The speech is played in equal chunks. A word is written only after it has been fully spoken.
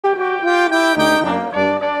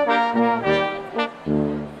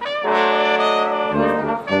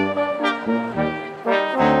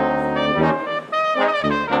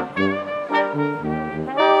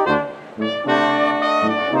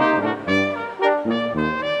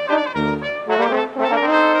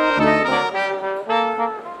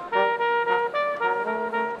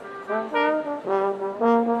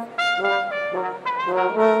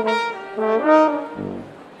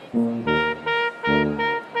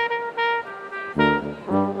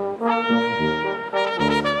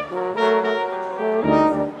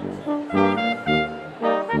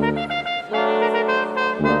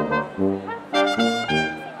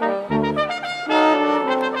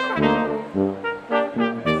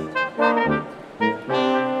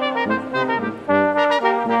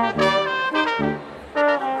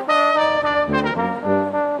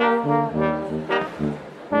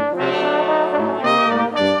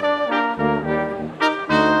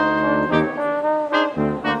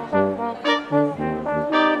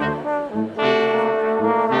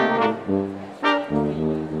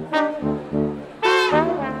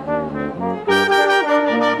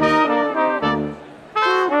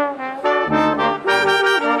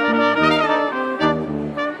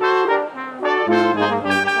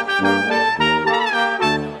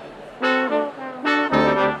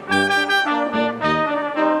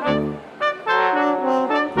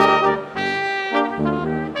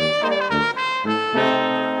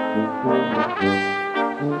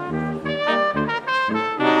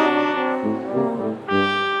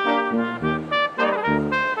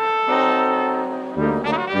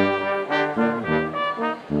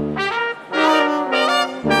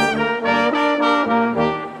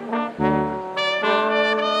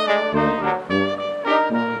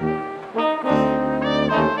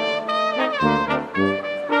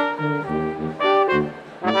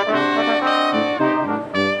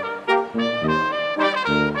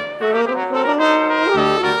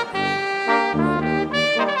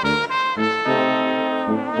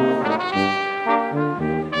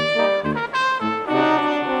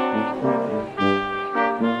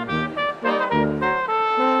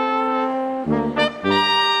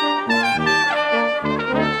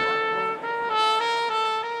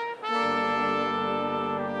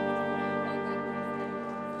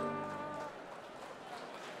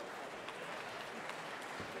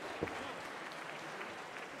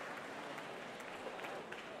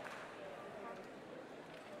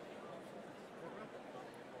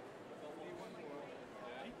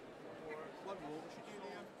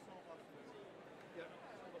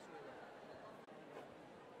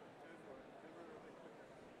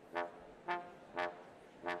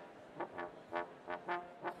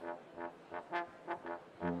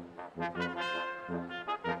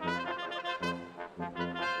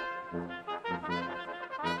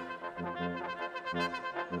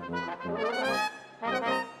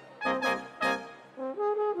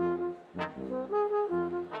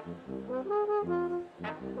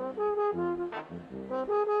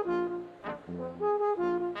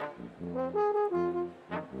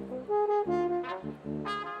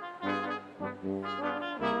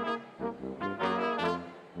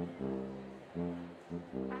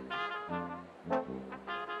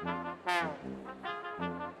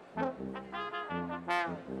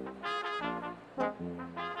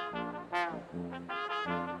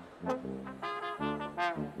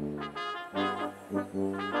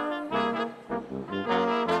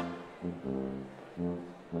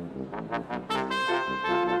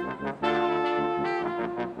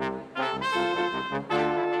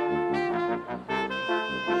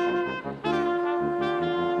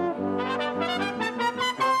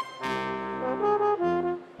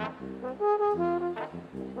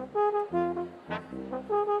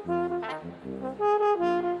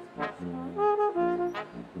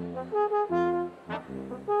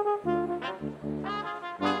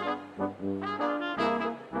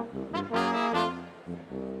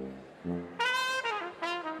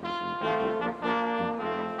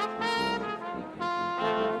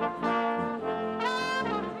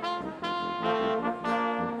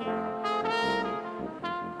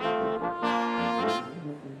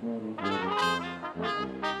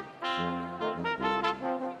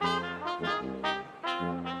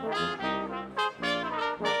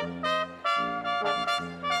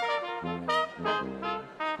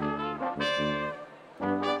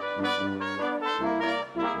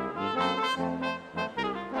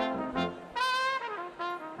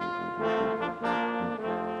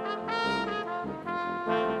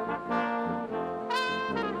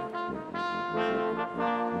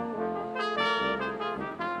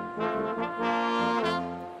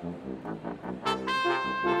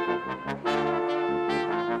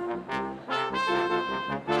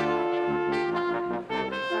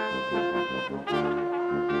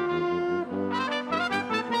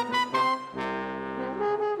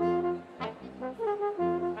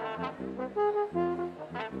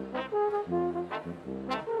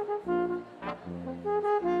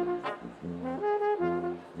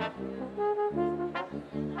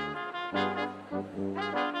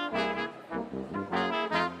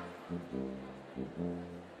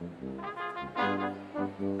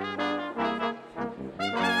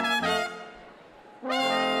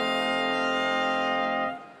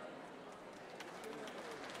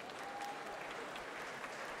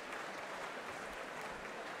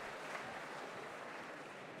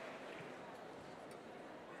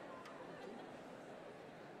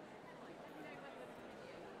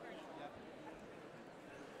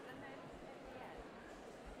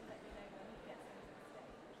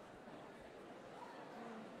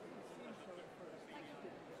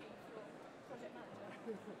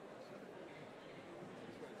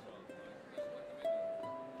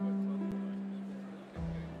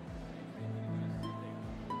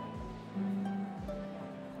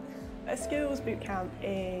A skills bootcamp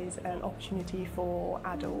is an opportunity for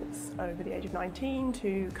adults over the age of 19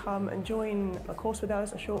 to come and join a course with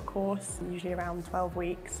us, a short course, usually around 12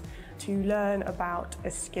 weeks, to learn about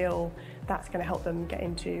a skill that's going to help them get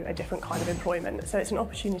into a different kind of employment. So it's an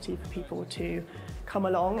opportunity for people to come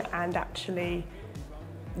along and actually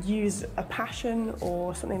use a passion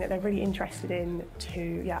or something that they're really interested in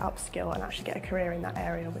to upskill and actually get a career in that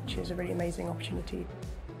area, which is a really amazing opportunity.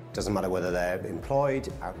 Doesn't matter whether they're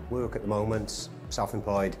employed, out of work at the moment,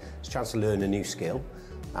 self-employed, it's a chance to learn a new skill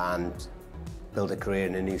and build a career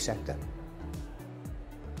in a new sector.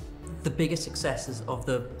 The biggest successes of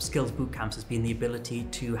the skills bootcamps has been the ability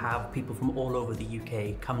to have people from all over the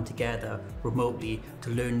UK come together remotely to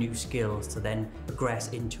learn new skills to then progress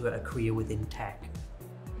into a career within tech.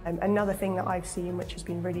 Another thing that I've seen which has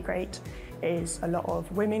been really great is a lot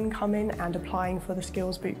of women coming and applying for the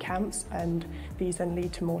skills boot camps, and these then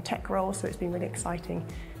lead to more tech roles, so it's been really exciting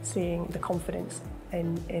seeing the confidence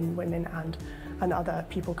in women and other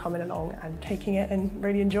people coming along and taking it and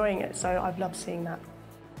really enjoying it, so I've loved seeing that.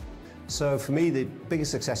 So for me, the biggest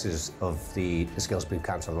successes of the skills boot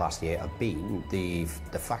camps of the last year have been the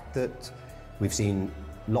fact that we've seen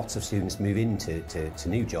lots of students move into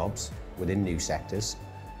new jobs within new sectors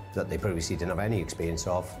that they previously didn't have any experience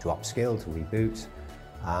of, to upskill, to reboot,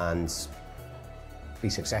 and be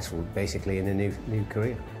successful basically in a new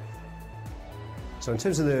career. So in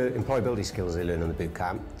terms of the employability skills they learn on the boot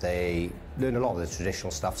camp, they learn a lot of the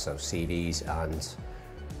traditional stuff, so CVs and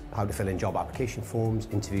how to fill in job application forms,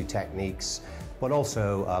 interview techniques, but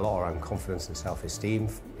also a lot around confidence and self-esteem.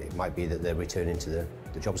 It might be that they're returning to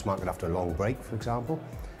the jobs market after a long break, for example.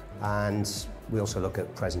 And we also look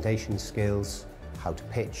at presentation skills, how to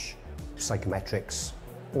pitch, psychometrics,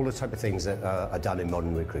 all the type of things that are done in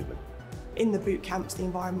modern recruitment. In the boot camps, the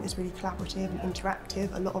environment is really collaborative and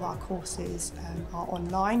interactive. A lot of our courses are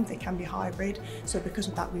online, they can be hybrid, so because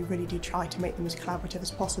of that we really do try to make them as collaborative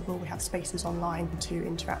as possible. We have spaces online to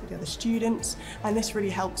interact with the other students, and this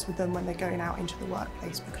really helps with them when they're going out into the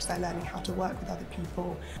workplace because they're learning how to work with other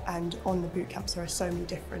people, and on the boot camps there are so many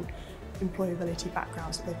different employability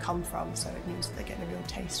backgrounds that they've come from, so it means that they're getting a real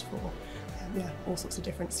taste for all sorts of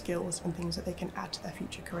different skills and things that they can add to their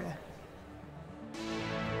future career.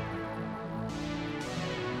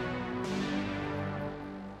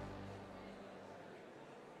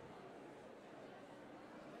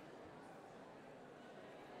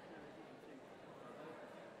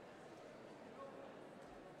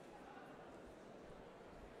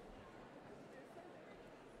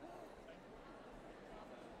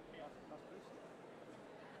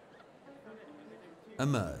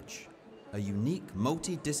 Emerge, a unique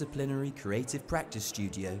multidisciplinary creative practice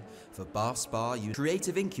studio for Bath Spa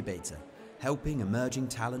Creative Incubator, helping emerging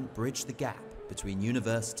talent bridge the gap between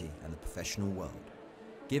university and the professional world,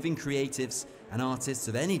 giving creatives and artists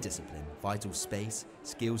of any discipline vital space,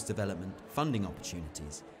 skills development, funding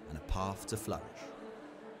opportunities, and a path to flourish.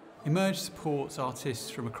 Emerge supports artists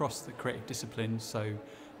from across the creative disciplines, so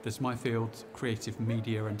there's my field, creative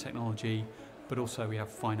media and technology, but also we have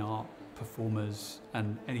fine art, performers,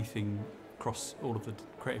 and anything across all of the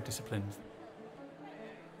creative disciplines.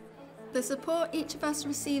 The support each of us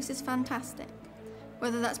receives is fantastic,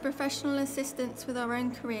 whether that's professional assistance with our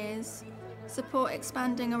own careers, support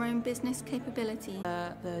expanding our own business capability.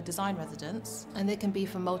 The design residents, and they can be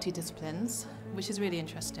from multidisciplines, which is really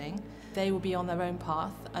interesting. They will be on their own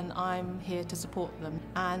path and I'm here to support them.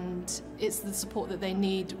 And it's the support that they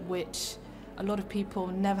need, which a lot of people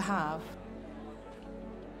never have.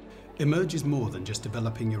 Emerge is more than just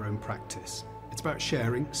developing your own practice. It's about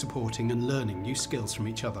sharing, supporting and learning new skills from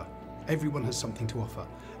each other. Everyone has something to offer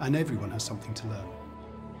and everyone has something to learn.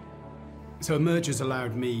 So Emerge has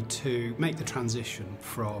allowed me to make the transition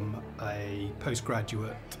from a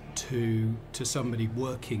postgraduate to somebody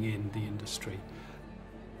working in the industry.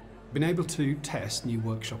 Been able to test new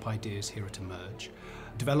workshop ideas here at Emerge,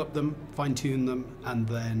 develop them, fine-tune them and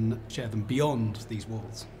then share them beyond these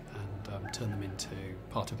walls and turn them into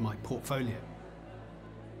part of my portfolio.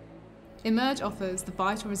 Emerge offers the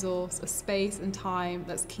vital resource of space and time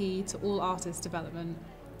that's key to all artist development.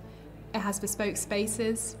 It has bespoke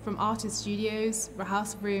spaces from artist studios,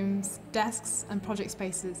 rehearsal rooms, desks and project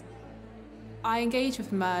spaces. I engage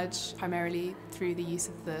with Emerge primarily through the use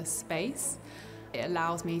of the space. It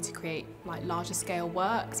allows me to create larger scale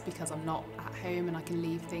works because I'm not at home and I can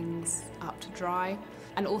leave things up to dry.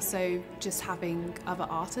 And also just having other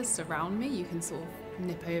artists around me, you can sort of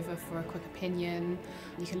nip over for a quick opinion,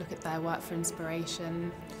 you can look at their work for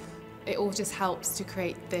inspiration. It all just helps to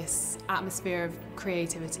create this atmosphere of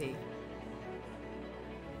creativity.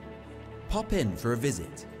 Pop in for a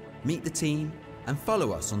visit, meet the team, and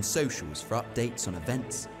follow us on socials for updates on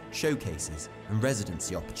events, showcases, and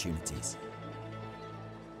residency opportunities.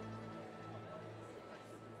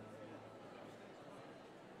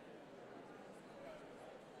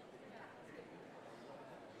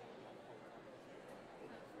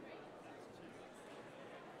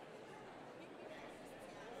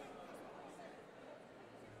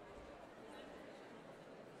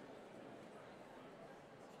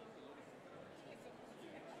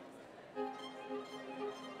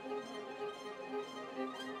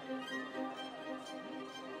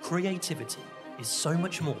 Creativity is so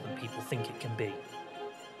much more than people think it can be.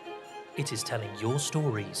 It is telling your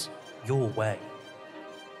stories your way.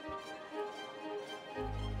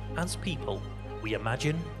 As people, we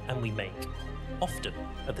imagine and we make, often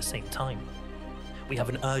at the same time. We have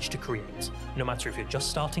an urge to create, no matter if you're just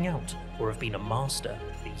starting out or have been a master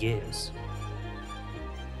for years.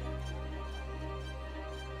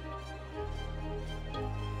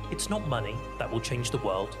 It's not money that will change the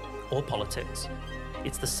world or politics.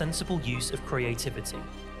 It's the sensible use of creativity,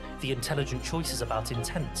 the intelligent choices about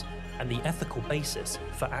intent, and the ethical basis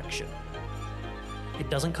for action. It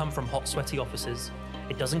doesn't come from hot, sweaty offices,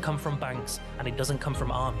 it doesn't come from banks, and it doesn't come from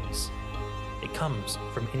armies. It comes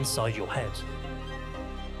from inside your head.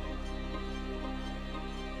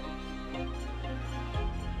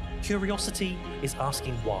 Curiosity is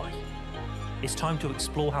asking why. It's time to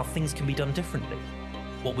explore how things can be done differently,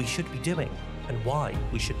 what we should be doing, and why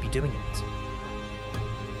we should be doing it.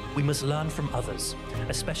 We must learn from others,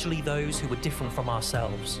 especially those who are different from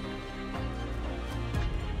ourselves.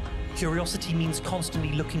 Curiosity means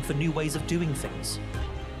constantly looking for new ways of doing things.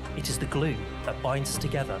 It is the glue that binds us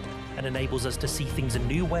together and enables us to see things in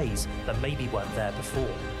new ways that maybe weren't there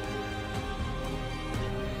before.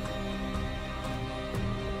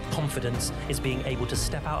 Confidence is being able to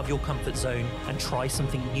step out of your comfort zone and try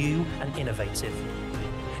something new and innovative.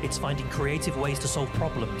 It's finding creative ways to solve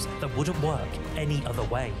problems that wouldn't work any other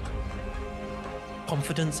way.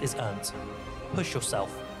 Confidence is earned. Push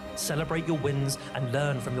yourself, celebrate your wins, and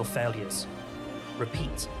learn from your failures.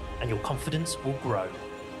 Repeat, and your confidence will grow.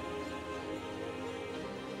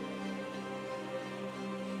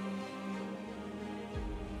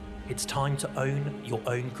 It's time to own your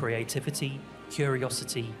own creativity,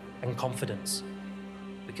 curiosity, and confidence,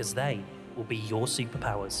 because they will be your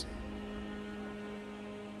superpowers.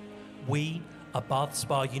 We are Bath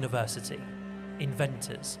Spa University,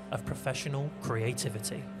 inventors of professional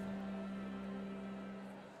creativity.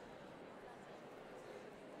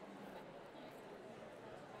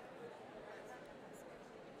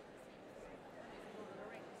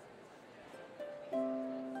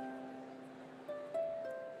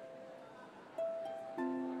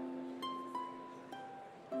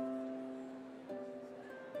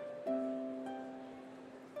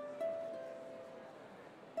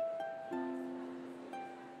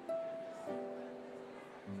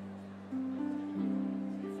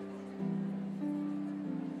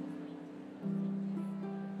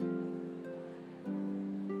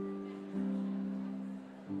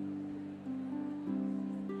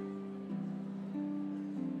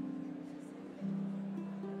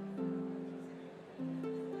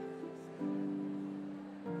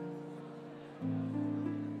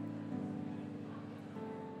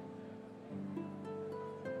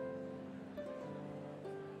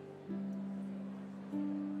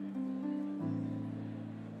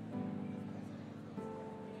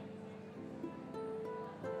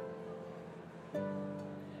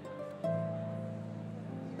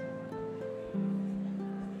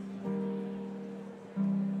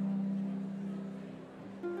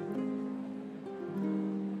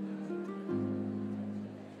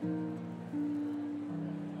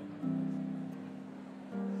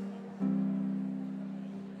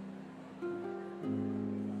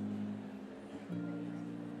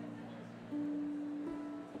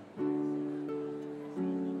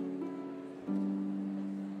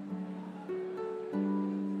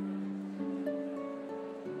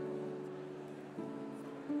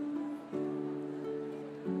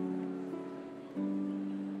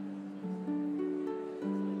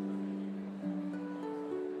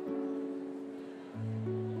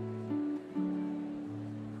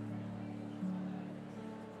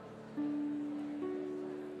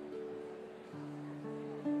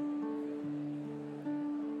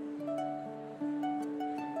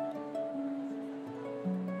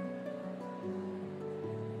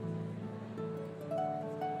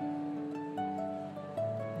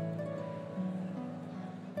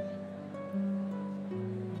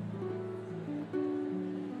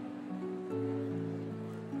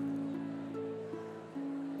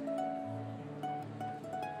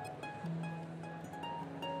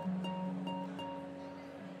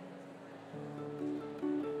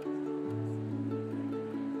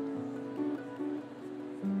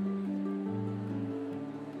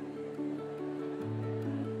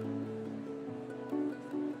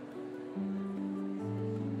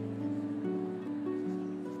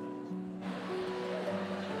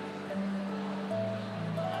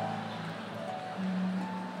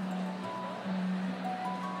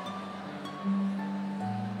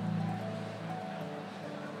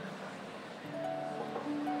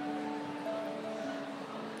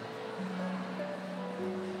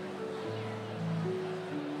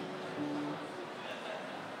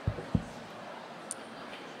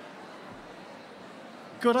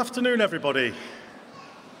 Good afternoon, everybody.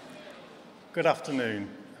 Good afternoon,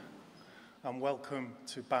 and welcome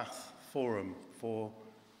to Bath Forum for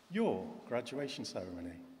your graduation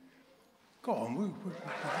ceremony. Go on, woo, woo.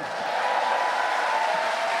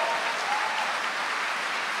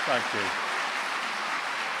 Thank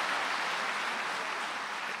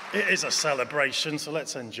you. It is a celebration, so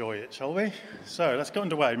let's enjoy it, shall we? So let's get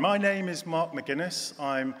underway. My name is Mark McGuinness.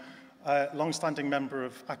 I'm a long-standing member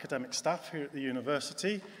of academic staff here at the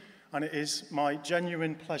university, and it is my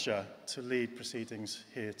genuine pleasure to lead proceedings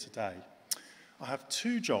here today. I have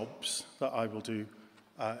two jobs that I will do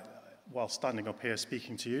while standing up here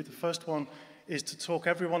speaking to you. The first one is to talk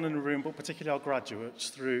everyone in the room, but particularly our graduates,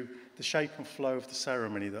 through the shape and flow of the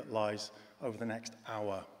ceremony that lies over the next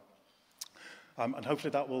hour. And hopefully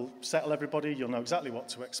that will settle everybody. You'll know exactly what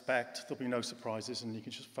to expect. There'll be no surprises, and you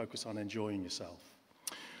can just focus on enjoying yourself.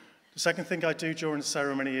 The second thing I do during the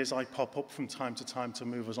ceremony is I pop up from time to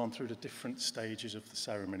move us on through the different stages of the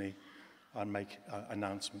ceremony and make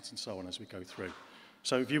announcements and so on as we go through.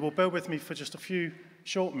 So if you will bear with me for just a few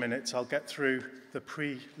short minutes, I'll get through the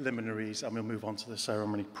preliminaries and we'll move on to the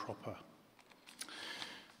ceremony proper.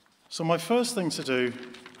 So my first thing to do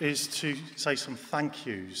is to say some thank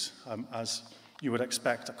yous. As you would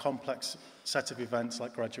expect, a complex set of events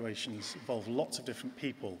like graduations involve lots of different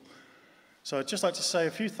people. So I'd just like to say a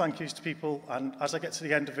few thank yous to people, and as I get to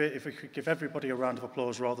the end of it, if we could give everybody a round of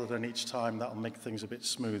applause rather than each time, that'll make things a bit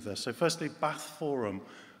smoother. So firstly, Bath Forum,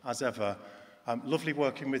 as ever. Lovely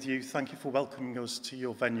working with you. Thank you for welcoming us to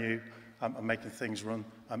your venue and making things run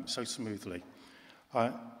so smoothly.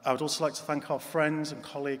 I would also like to thank our friends and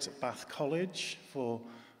colleagues at Bath College for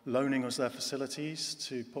loaning us their facilities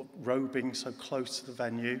to put robing so close to the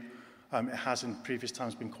venue. It has in previous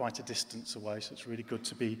times been quite a distance away, so it's really good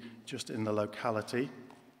to be just in the locality.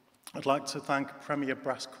 I'd like to thank Premier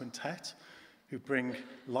Brass Quintet, who bring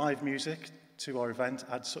live music to our event,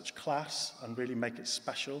 add such class and really make it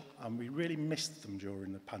special. And we really missed them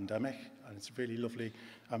during the pandemic, and it's really lovely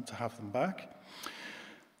to have them back.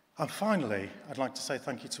 And finally, I'd like to say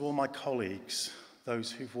thank you to all my colleagues,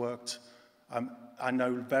 those who've worked, I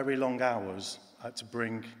know, very long hours to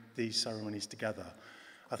bring these ceremonies together.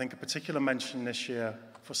 I think a particular mention this year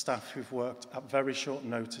for staff who've worked at very short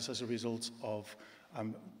notice as a result of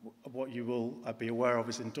what you will be aware of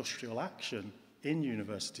as industrial action in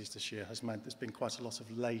universities this year has meant there's been quite a lot of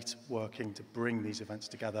late working to bring these events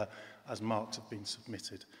together as marks have been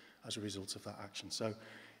submitted as a result of that action. So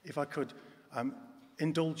if I could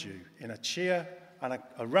indulge you in a cheer and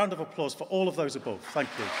a round of applause for all of those above. Thank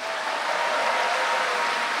you.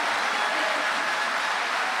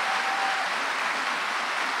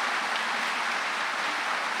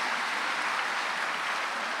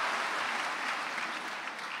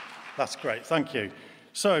 That's great, thank you.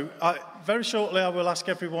 So, very shortly I will ask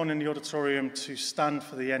everyone in the auditorium to stand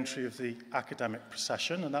for the entry of the academic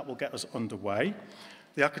procession, and that will get us underway.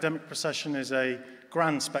 The academic procession is a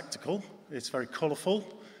grand spectacle. It's very colourful.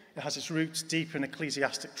 It has its roots deep in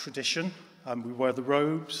ecclesiastic tradition. We wear the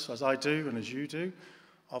robes, as I do and as you do,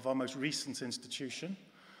 of our most recent institution.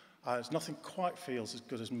 There's nothing quite feels as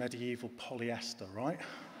good as medieval polyester, right?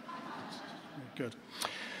 Good.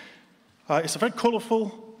 It's a very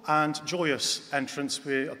colourful and joyous entrance.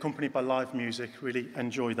 We're accompanied by live music. Really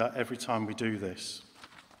enjoy that every time we do this.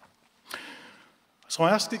 So I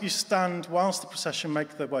ask that you stand whilst the procession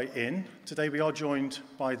make their way in. Today we are joined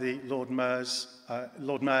by the Lord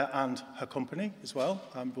Mayor and her company as well.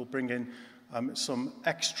 We'll bring in some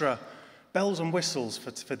extra bells and whistles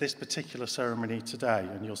for this particular ceremony today,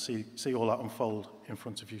 and you'll see all that unfold in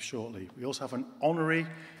front of you shortly. We also have an honorary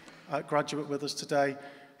graduate with us today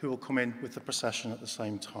who will come in with the procession at the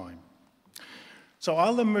same time. So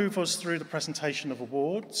I'll then move us through the presentation of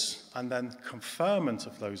awards and then conferment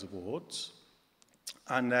of those awards.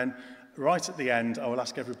 And then right at the end, I will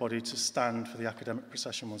ask everybody to stand for the academic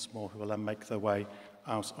procession once more, who will then make their way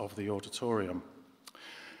out of the auditorium.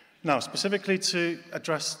 Now, specifically to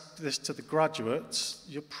address this to the graduates,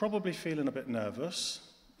 you're probably feeling a bit nervous.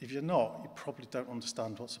 If you're not, you probably don't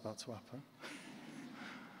understand what's about to happen.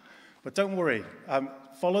 But don't worry,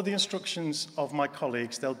 follow the instructions of my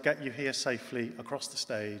colleagues. They'll get you here safely across the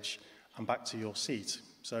stage and back to your seat.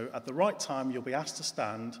 So at the right time, you'll be asked to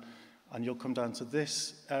stand, and you'll come down to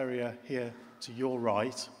this area here to your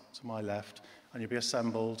right, to my left, and you'll be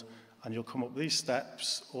assembled, and you'll come up these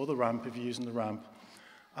steps, or the ramp if you're using the ramp,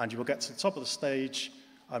 and you will get to the top of the stage.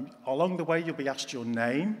 Along the way, you'll be asked your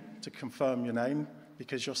name to confirm your name,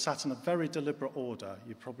 because you're sat in a very deliberate order.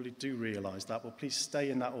 You probably do realise that. Well, please stay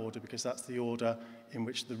in that order, because that's the order in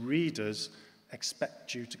which the readers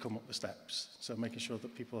expect you to come up the steps. So making sure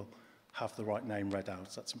that people have the right name read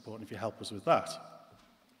out. That's important if you help us with that.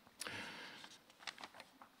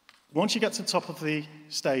 Once you get to the top of the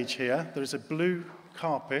stage here, there is a blue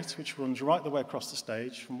carpet which runs right the way across the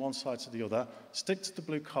stage from one side to the other. Stick to the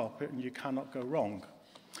blue carpet and you cannot go wrong.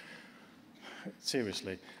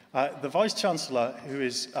 Seriously. The Vice-Chancellor, who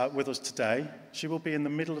is with us today, she will be in the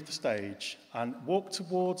middle of the stage, and walk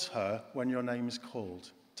towards her when your name is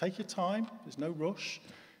called. Take your time, there's no rush.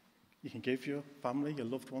 You can give your family, your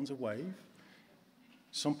loved ones a wave.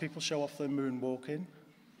 Some people show off their moonwalking.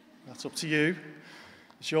 That's up to you.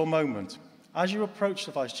 It's your moment. As you approach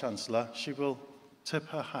the Vice-Chancellor, she will tip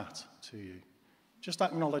her hat to you. Just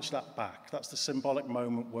acknowledge that back. That's the symbolic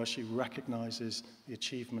moment where she recognises the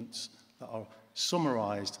achievements that are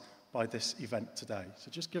summarised by this event today.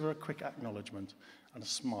 So just give her a quick acknowledgement and a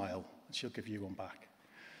smile, and she'll give you one back.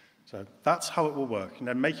 So that's how it will work. And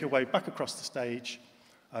then make your way back across the stage,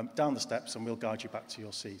 down the steps, and we'll guide you back to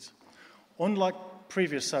your seat. Unlike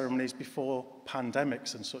previous ceremonies before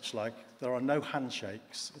pandemics and such like, there are no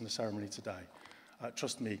handshakes in the ceremony today.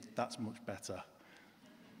 Trust me, that's much better.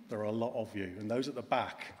 There are a lot of you, and those at the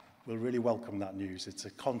back will really welcome that news. It's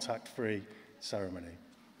a contact-free ceremony.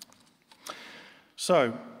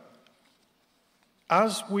 So,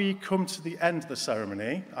 as we come to the end of the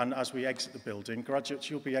ceremony, and as we exit the building, graduates,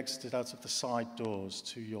 you'll be exited out of the side doors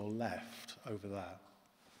to your left over there.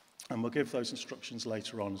 And we'll give those instructions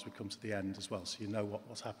later on as we come to the end as well, so you know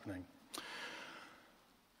what's happening.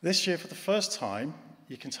 This year, for the first time,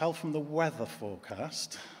 you can tell from the weather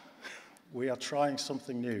forecast, we are trying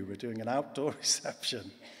something new. We're doing an outdoor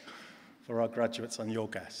reception for our graduates and your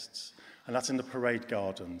guests. And that's in the parade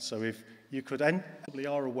garden. So if you could probably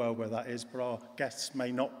are aware where that is, but our guests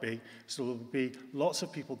may not be. So there will be lots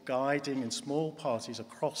of people guiding in small parties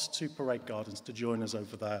across two parade gardens to join us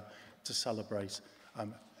over there to celebrate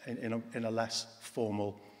in a less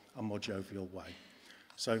formal and more jovial way.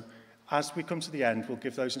 So as we come to the end, we'll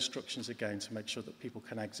give those instructions again to make sure that people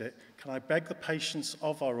can exit. Can I beg the patience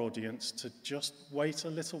of our audience to just wait a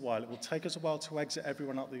little while? It will take us a while to exit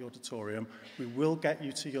everyone out of the auditorium. We will get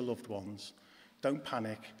you to your loved ones. Don't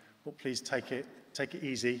panic, but please take it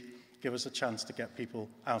easy. Give us a chance to get people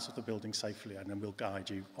out of the building safely, and then we'll guide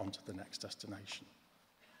you onto the next destination.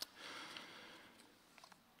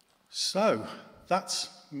 So, that's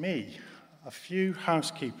me. A few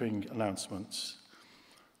housekeeping announcements.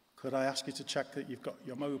 Could I ask you to check that you've got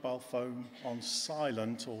your mobile phone on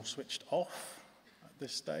silent or switched off at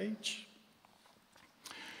this stage?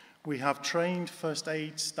 We have trained first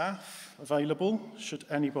aid staff available should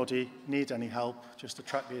anybody need any help, just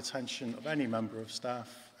attract the attention of any member of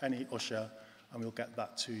staff, any usher, and we'll get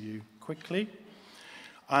that to you quickly.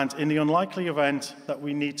 And in the unlikely event that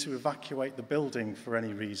we need to evacuate the building for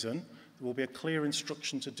any reason, there will be a clear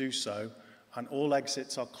instruction to do so, and all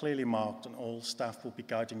exits are clearly marked, and all staff will be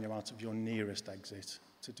guiding you out of your nearest exit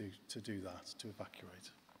to do that, to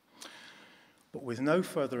evacuate. But with no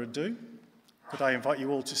further ado, could I invite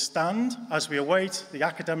you all to stand as we await the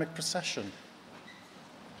academic procession.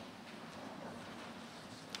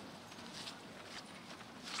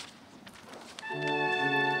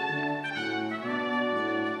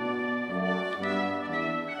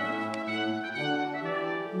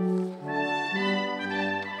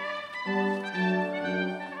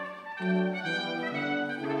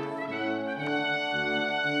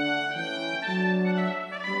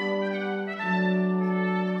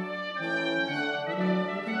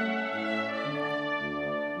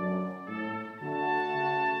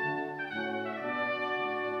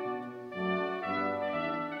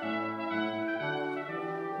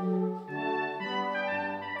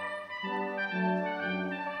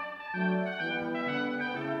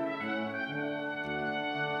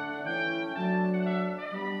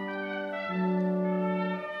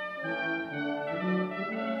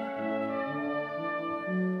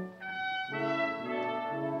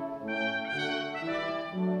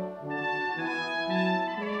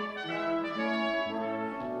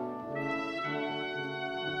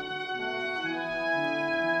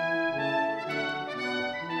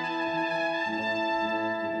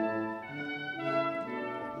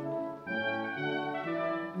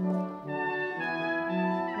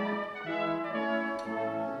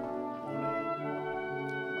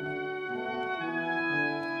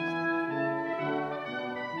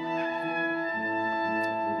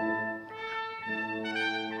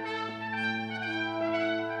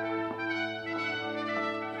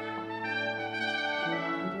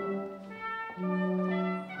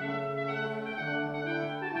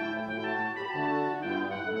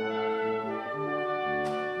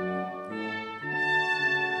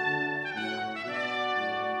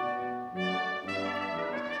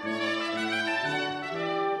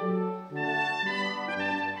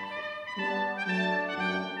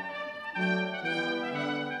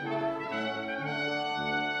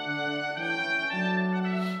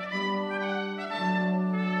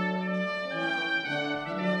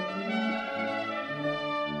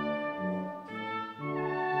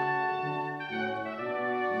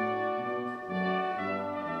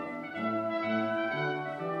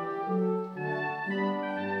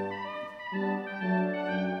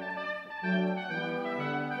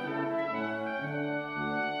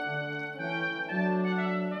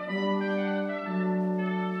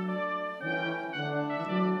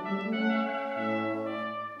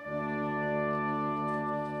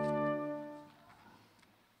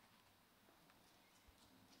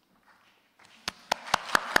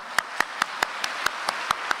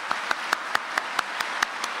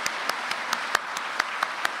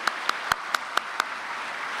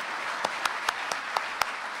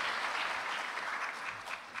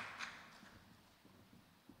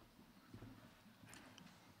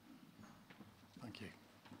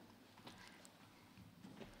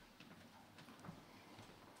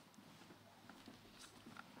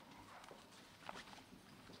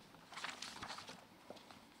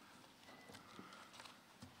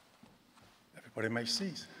 Everybody may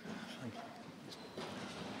cease. Thank you.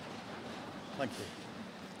 Thank you.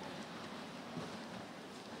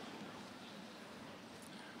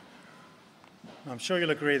 I'm sure you'll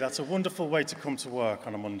agree that's a wonderful way to come to work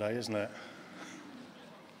on a Monday, isn't it?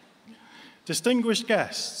 Distinguished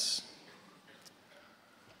guests,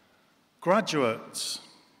 graduates,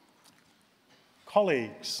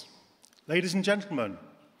 colleagues, ladies and gentlemen,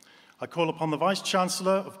 I call upon the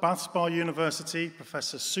Vice-Chancellor of Bath Spa University,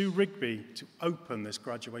 Professor Sue Rigby, to open this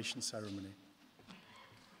graduation ceremony.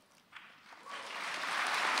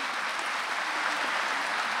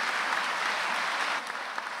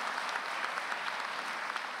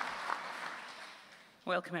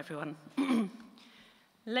 Welcome, everyone.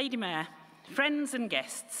 Lady Mayor, friends and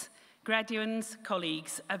guests, graduands,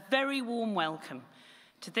 colleagues, a very warm welcome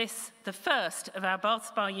to this, the first of our Bath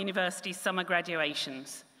Spa University summer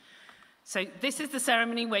graduations. So this is the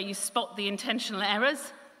ceremony where you spot the intentional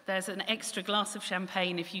errors. There's an extra glass of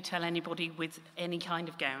champagne if you tell anybody with any kind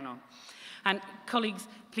of gown on. And colleagues,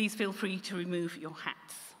 please feel free to remove your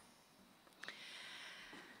hats.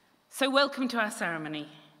 So welcome to our ceremony,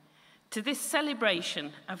 to this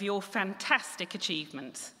celebration of your fantastic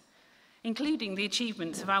achievements, including the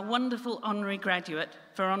achievements of our wonderful honorary graduate,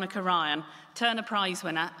 Veronica Ryan, Turner Prize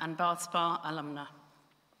winner and Bath Spa alumna.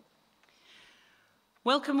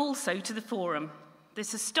 Welcome also to the Forum,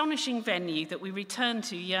 this astonishing venue that we return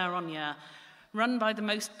to year on year, run by the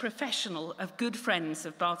most professional of good friends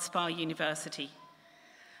of Bath Spa University.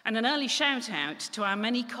 And an early shout out to our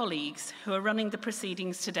many colleagues who are running the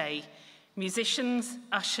proceedings today, musicians,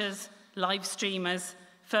 ushers, live streamers,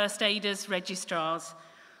 first aiders, registrars,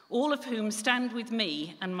 all of whom stand with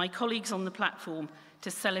me and my colleagues on the platform to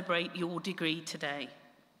celebrate your degree today.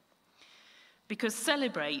 Because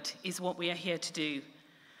celebrate is what we are here to do.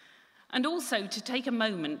 And also to take a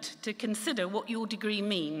moment to consider what your degree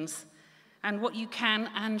means and what you can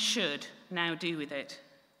and should now do with it.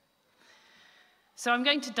 So I'm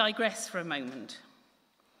going to digress for a moment.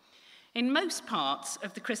 In most parts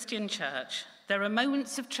of the Christian Church, there are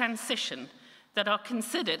moments of transition that are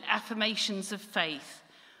considered affirmations of faith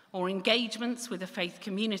or engagements with a faith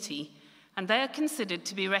community, and they are considered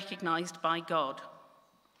to be recognized by God.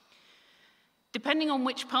 Depending on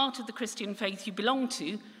which part of the Christian faith you belong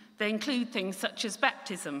to, they include things such as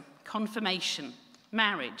baptism, confirmation,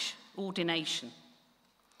 marriage, ordination.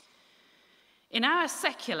 In our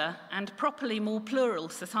secular and properly more plural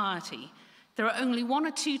society, there are only one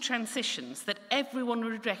or two transitions that everyone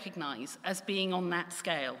would recognize as being on that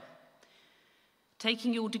scale.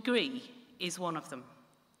 Taking your degree is one of them.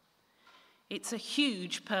 It's a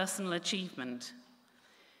huge personal achievement.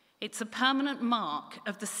 It's a permanent mark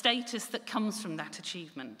of the status that comes from that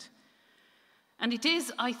achievement. And it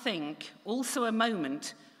is, I think, also a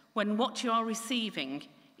moment when what you are receiving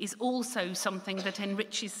is also something that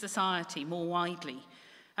enriches society more widely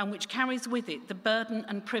and which carries with it the burden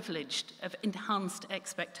and privilege of enhanced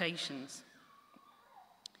expectations.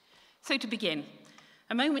 So to begin,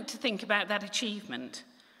 a moment to think about that achievement.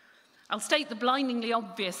 I'll state the blindingly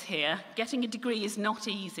obvious here. Getting a degree is not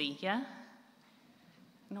easy, yeah?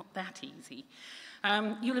 Not that easy.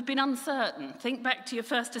 You'll have been uncertain. Think back to your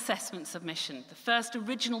first assessment submission, the first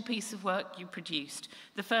original piece of work you produced,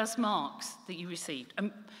 the first marks that you received.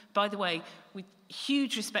 And by the way, with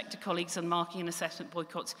huge respect to colleagues on marking and assessment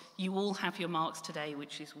boycotts, you all have your marks today,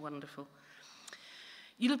 which is wonderful.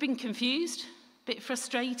 You'll have been confused, a bit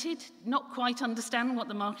frustrated, not quite understand what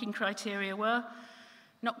the marking criteria were,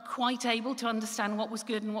 not quite able to understand what was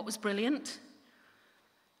good and what was brilliant.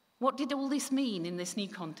 What did all this mean in this new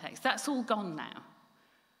context? That's all gone now,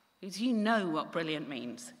 because you know what brilliant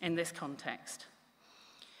means in this context.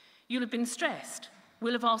 You'll have been stressed.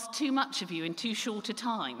 We'll have asked too much of you in too short a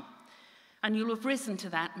time, and you'll have risen to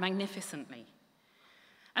that magnificently.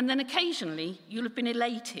 And then occasionally, you'll have been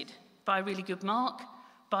elated by a really good mark,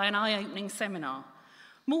 by an eye-opening seminar,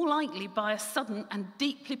 more likely by a sudden and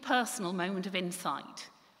deeply personal moment of insight,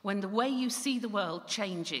 when the way you see the world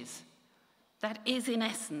changes. That is, in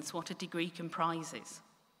essence, what a degree comprises.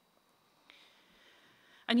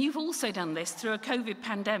 And you've also done this through a COVID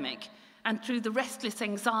pandemic and through the restless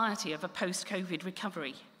anxiety of a post-COVID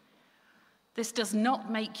recovery. This does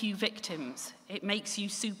not make you victims, it makes you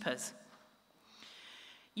supers.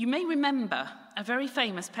 You may remember a very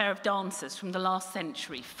famous pair of dancers from the last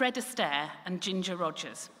century, Fred Astaire and Ginger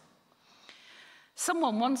Rogers.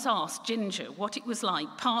 Someone once asked Ginger what it was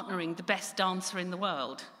like partnering the best dancer in the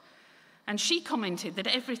world, and she commented that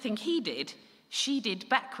everything he did, she did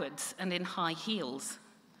backwards and in high heels.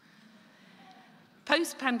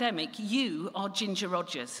 Post-pandemic, you are Ginger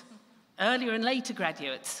Rogers. Earlier and later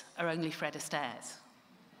graduates are only Fred Astaire's.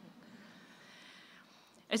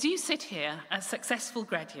 As you sit here, a successful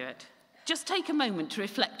graduate, just take a moment to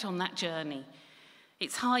reflect on that journey.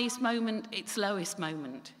 Its highest moment, its lowest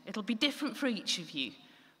moment. It'll be different for each of you,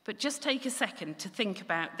 but just take a second to think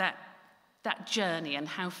about that journey and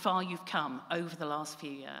how far you've come over the last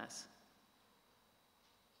few years.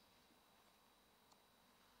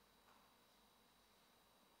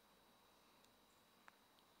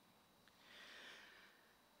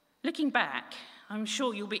 Looking back, I'm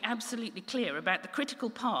sure you'll be absolutely clear about the critical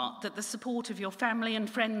part that the support of your family and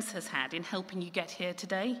friends has had in helping you get here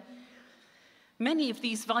today. Many of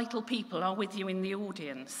these vital people are with you in the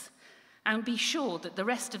audience, and be sure that the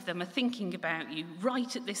rest of them are thinking about you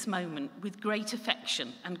right at this moment with great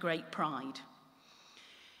affection and great pride.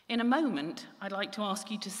 In a moment, I'd like to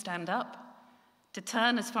ask you to stand up, to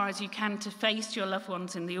turn as far as you can to face your loved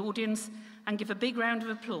ones in the audience, and give a big round of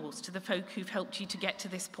applause to the folk who've helped you to get to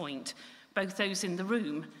this point, both those in the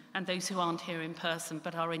room and those who aren't here in person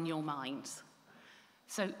but are in your minds.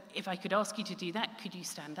 So if I could ask you to do that, could you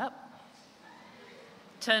stand up,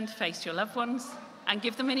 turn to face your loved ones, and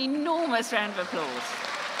give them an enormous round of applause.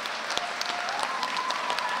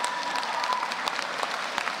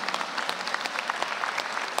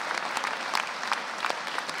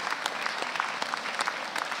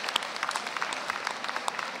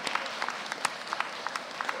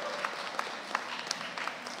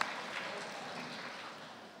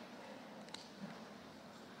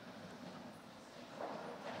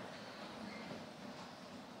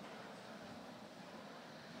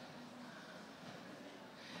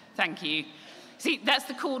 Thank you. See, that's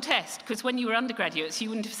the core test, because when you were undergraduates, you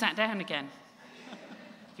wouldn't have sat down again.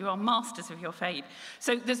 You are masters of your fate.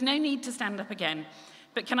 So there's no need to stand up again.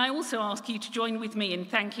 But can I also ask you to join with me in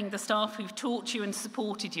thanking the staff who've taught you and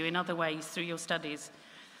supported you in other ways through your studies.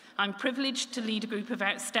 I'm privileged to lead a group of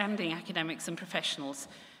outstanding academics and professionals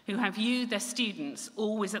who have you, their students,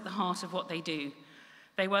 always at the heart of what they do.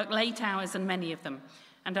 They work late hours, and many of them,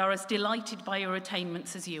 and are as delighted by your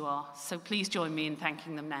attainments as you are. So please join me in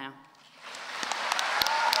thanking them now.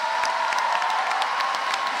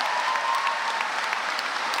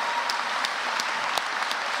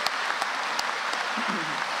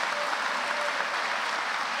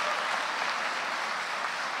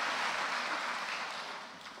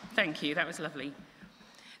 Thank you, that was lovely.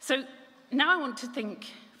 So now I want to think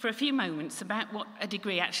for a few moments about what a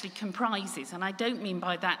degree actually comprises, and I don't mean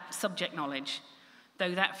by that subject knowledge,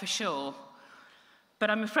 though that for sure. But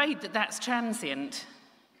I'm afraid that that's transient.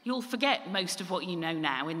 You'll forget most of what you know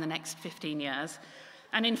now in the next 15 years.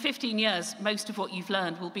 And in 15 years, most of what you've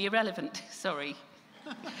learned will be irrelevant. Sorry.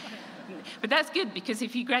 But that's good, because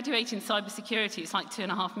if you graduate in cybersecurity, it's like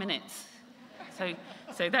 2.5 minutes.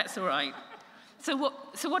 So that's all right. So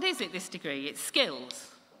what is it, this degree? It's skills.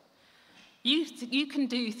 You can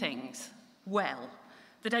do things well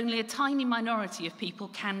that only a tiny minority of people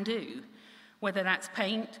can do. Whether that's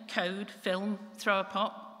paint, code, film, throw a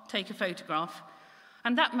pop, take a photograph,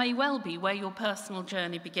 and that may well be where your personal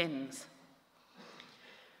journey begins.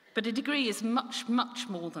 But a degree is much, much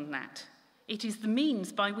more than that. It is the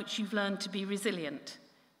means by which you've learned to be resilient,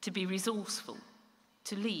 to be resourceful,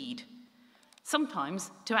 to lead,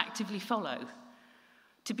 sometimes to actively follow,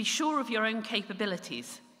 to be sure of your own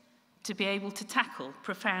capabilities, to be able to tackle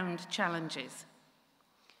profound challenges.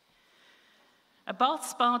 A Bath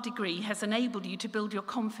Spa degree has enabled you to build your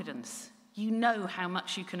confidence. You know how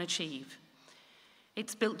much you can achieve.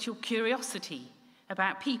 It's built your curiosity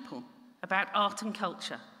about people, about art and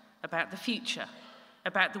culture, about the future,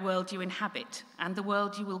 about the world you inhabit and the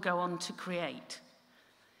world you will go on to create.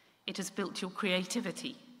 It has built your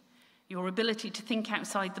creativity, your ability to think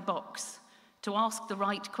outside the box, to ask the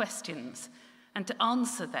right questions, and to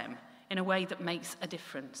answer them in a way that makes a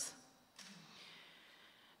difference.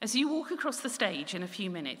 As you walk across the stage in a few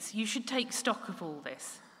minutes, you should take stock of all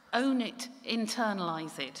this. Own it,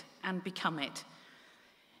 internalize it, and become it.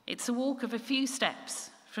 It's a walk of a few steps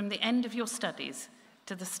from the end of your studies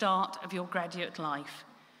to the start of your graduate life.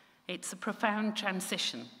 It's a profound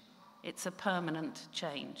transition. It's a permanent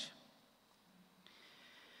change.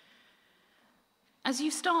 As you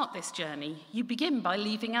start this journey, you begin by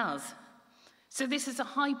leaving us. So this is a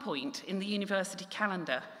high point in the university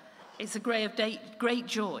calendar. It's a great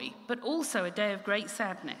joy, but also a day of great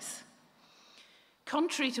sadness.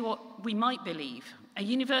 Contrary to what we might believe, a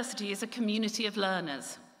university is a community of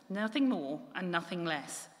learners, nothing more and nothing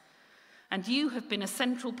less. And you have been a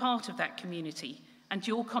central part of that community, and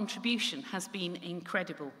your contribution has been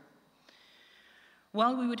incredible.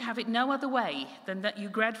 While we would have it no other way than that you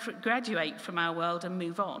graduate from our world and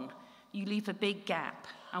move on, you leave a big gap,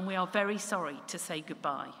 and we are very sorry to say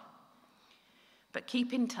goodbye. But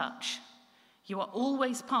keep in touch. You are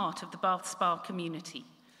always part of the Bath Spa community.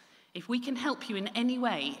 If we can help you in any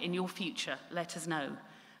way in your future, let us know.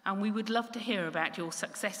 And we would love to hear about your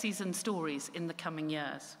successes and stories in the coming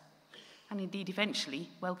years. And indeed, eventually,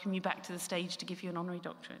 welcome you back to the stage to give you an honorary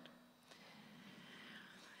doctorate.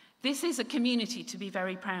 This is a community to be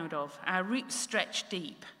very proud of. Our roots stretch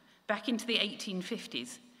deep, back into the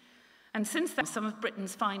 1850s. And since then, some of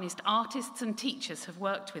Britain's finest artists and teachers have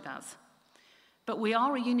worked with us. But we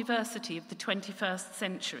are a university of the 21st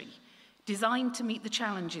century, designed to meet the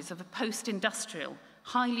challenges of a post-industrial,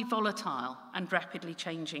 highly volatile and rapidly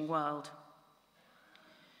changing world.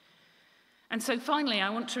 And so finally, I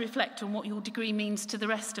want to reflect on what your degree means to the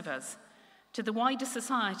rest of us, to the wider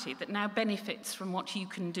society that now benefits from what you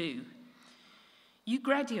can do. You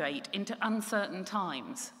graduate into uncertain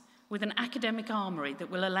times with an academic armoury that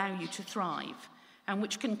will allow you to thrive and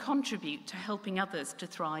which can contribute to helping others to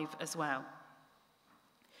thrive as well.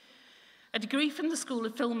 A degree from the School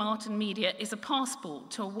of Film, Art and Media is a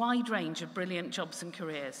passport to a wide range of brilliant jobs and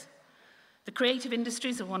careers. The creative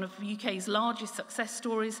industries are one of the UK's largest success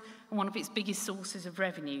stories and one of its biggest sources of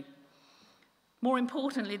revenue. More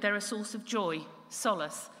importantly, they're a source of joy,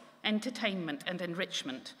 solace, entertainment and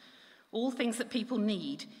enrichment, all things that people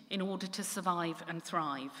need in order to survive and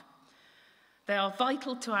thrive. They are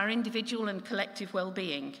vital to our individual and collective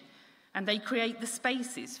well-being, and they create the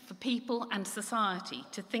spaces for people and society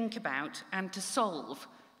to think about and to solve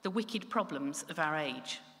the wicked problems of our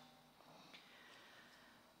age.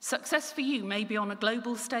 Success for you may be on a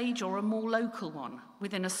global stage or a more local one,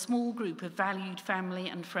 within a small group of valued family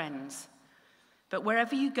and friends. But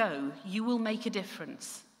wherever you go, you will make a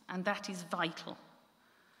difference, and that is vital.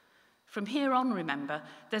 From here on, remember,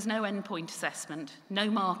 there's no endpoint assessment, no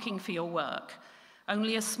marking for your work,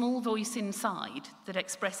 only a small voice inside that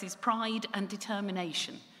expresses pride and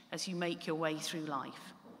determination as you make your way through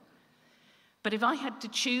life. But if I had to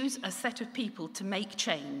choose a set of people to make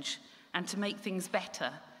change and to make things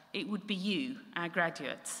better, it would be you, our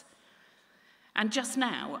graduates. And just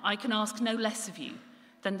now, I can ask no less of you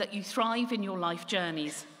than that you thrive in your life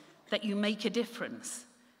journeys, that you make a difference,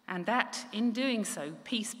 and that, in doing so,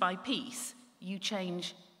 piece by piece, you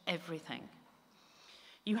change everything.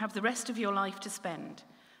 You have the rest of your life to spend,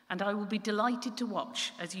 and I will be delighted to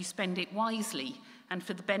watch as you spend it wisely and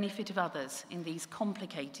for the benefit of others in these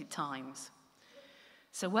complicated times.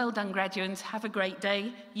 So well done, graduates. Have a great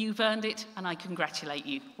day. You've earned it, and I congratulate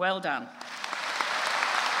you. Well done.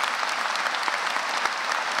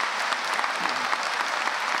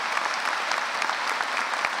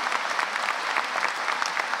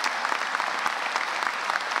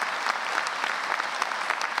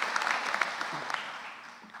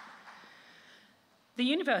 The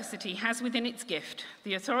university has within its gift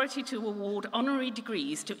the authority to award honorary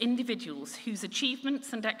degrees to individuals whose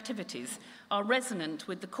achievements and activities are resonant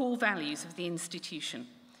with the core values of the institution.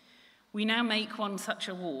 We now make one such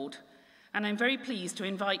award, and I'm very pleased to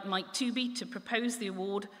invite Mike Tooby to propose the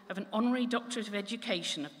award of an Honorary Doctorate of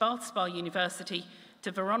Education of Bath Spa University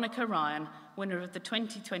to Veronica Ryan, winner of the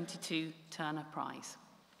 2022 Turner Prize.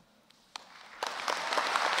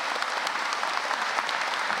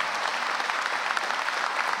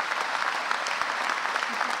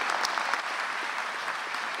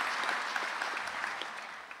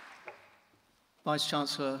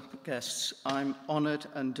 Vice-Chancellor, guests, I'm honoured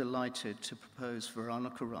and delighted to propose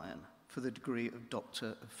Veronica Ryan for the degree of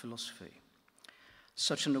Doctor of Philosophy.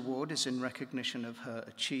 Such an award is in recognition of her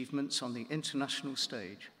achievements on the international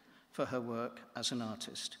stage for her work as an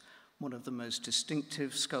artist, one of the most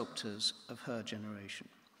distinctive sculptors of her generation.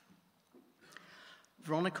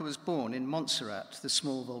 Veronica was born in Montserrat, the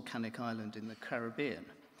small volcanic island in the Caribbean,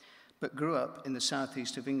 but grew up in the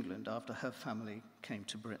southeast of England after her family came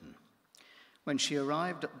to Britain. When she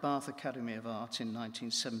arrived at Bath Academy of Art in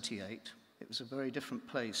 1978, it was a very different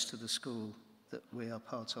place to the school that we are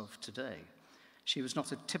part of today. She was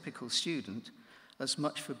not a typical student, as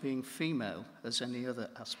much for being female as any other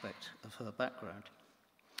aspect of her background.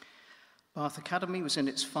 Bath Academy was in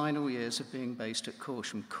its final years of being based at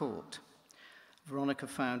Corsham Court. Veronica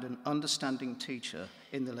found an understanding teacher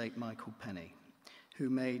in the late Michael Penny,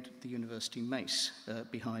 who made the university mace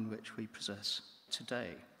behind which we possess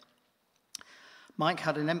today. Mike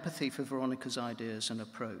had an empathy for Veronica's ideas and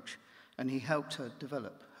approach, and he helped her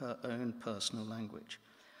develop her own personal language.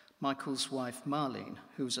 Michael's wife, Marlene,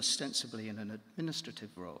 who was ostensibly in an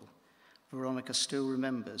administrative role, Veronica still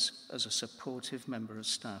remembers as a supportive member of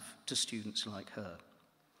staff to students like her.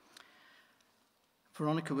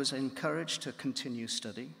 Veronica was encouraged to continue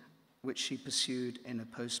study, which she pursued in a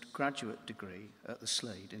postgraduate degree at the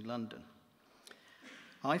Slade in London.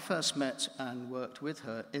 I first met and worked with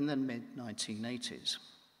her in the mid-1980s.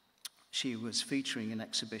 She was featuring in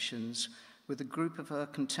exhibitions with a group of her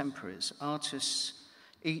contemporaries, artists,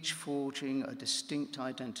 each forging a distinct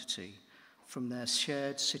identity from their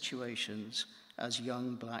shared situations as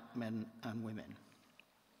young black men and women.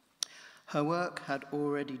 Her work had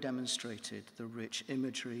already demonstrated the rich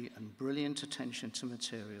imagery and brilliant attention to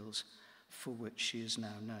materials for which she is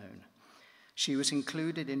now known. She was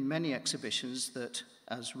included in many exhibitions that,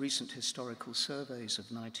 as recent historical surveys of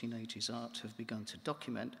 1980s art have begun to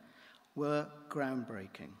document, were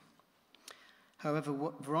groundbreaking.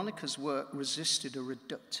 However, Veronica's work resisted a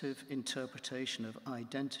reductive interpretation of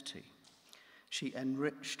identity. She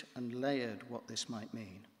enriched and layered what this might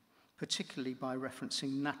mean, particularly by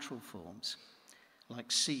referencing natural forms,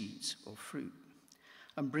 like seeds or fruit,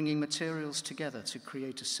 and bringing materials together to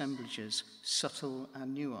create assemblages subtle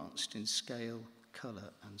and nuanced in scale,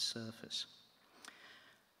 colour, and surface.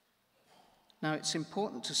 Now, it's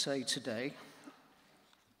important to say today,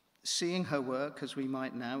 seeing her work as we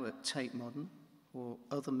might now at Tate Modern or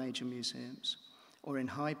other major museums, or in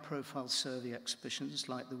high-profile survey exhibitions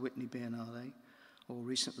like the Whitney Biennale or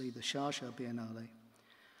recently the Sharjah Biennale,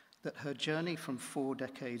 that her journey from 4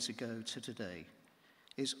 decades ago to today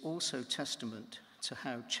is also testament to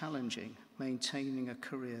how challenging maintaining a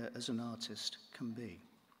career as an artist can be.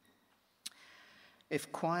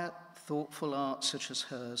 If quiet, thoughtful art such as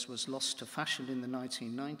hers was lost to fashion in the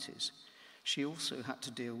 1990s, she also had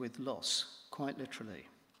to deal with loss, quite literally.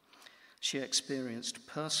 She experienced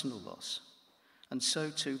personal loss, and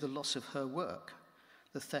so too the loss of her work,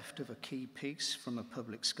 the theft of a key piece from a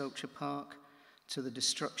public sculpture park, to the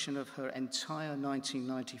destruction of her entire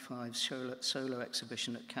 1995 solo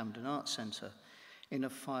exhibition at Camden Arts Centre in a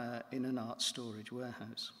fire in an art storage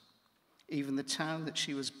warehouse. Even the town that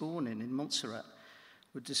she was born in Montserrat,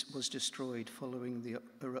 was destroyed following the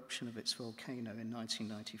eruption of its volcano in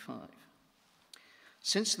 1995.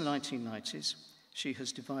 Since the 1990s, she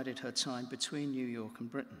has divided her time between New York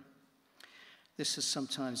and Britain. This has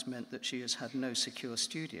sometimes meant that she has had no secure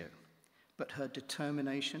studio, but her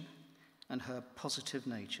determination and her positive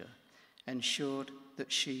nature ensured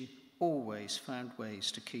that she always found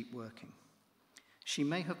ways to keep working. She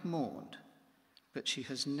may have mourned, but she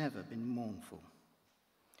has never been mournful.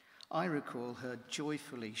 I recall her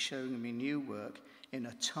joyfully showing me new work in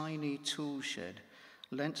a tiny tool shed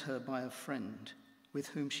lent her by a friend with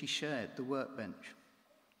whom she shared the workbench.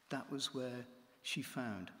 That was where she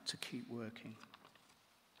found to keep working.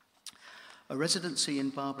 A residency in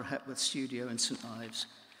Barbara Hepworth's studio in St Ives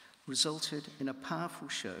resulted in a powerful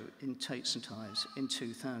show in Tate St Ives in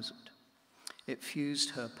 2000. It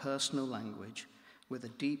fused her personal language with a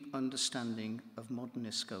deep understanding of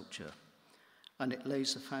modernist sculpture, and it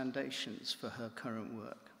lays the foundations for her current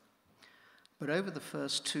work. But over the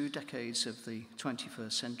first 2 decades of the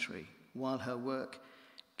 21st century, while her work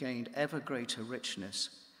gained ever greater richness,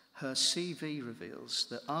 her CV reveals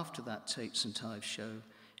that after that Tate St Ives show,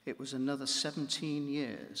 it was another 17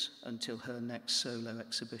 years until her next solo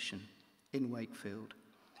exhibition in Wakefield,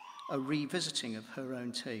 a revisiting of her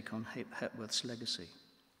own take on Hepworth's legacy.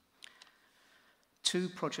 2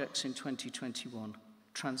 projects in 2021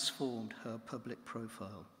 transformed her public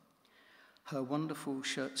profile. Her wonderful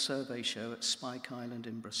survey show at Spike Island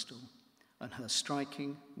in Bristol and her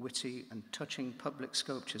striking, witty and touching public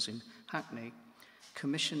sculptures in Hackney,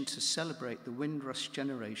 commissioned to celebrate the Windrush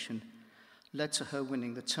generation, led to her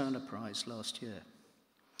winning the Turner Prize last year.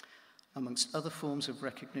 Amongst other forms of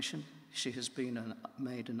recognition, she has been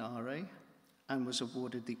made an RA and was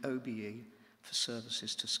awarded the OBE for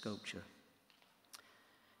services to sculpture.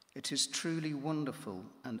 It is truly wonderful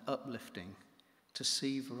and uplifting to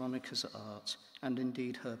see Veronica's art, and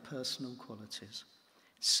indeed her personal qualities,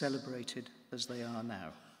 celebrated as they are now.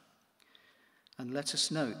 And let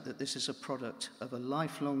us note that this is a product of a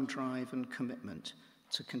lifelong drive and commitment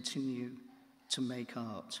to continue to make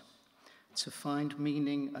art, to find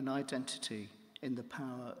meaning and identity in the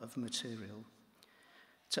power of material,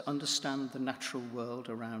 to understand the natural world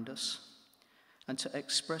around us, and to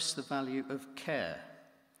express the value of care,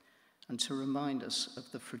 and to remind us of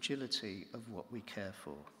the fragility of what we care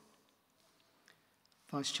for.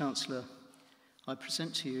 Vice-Chancellor, I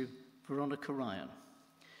present to you Veronica Ryan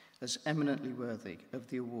as eminently worthy of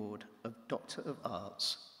the award of Doctor of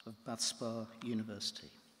Arts of Bath Spa University.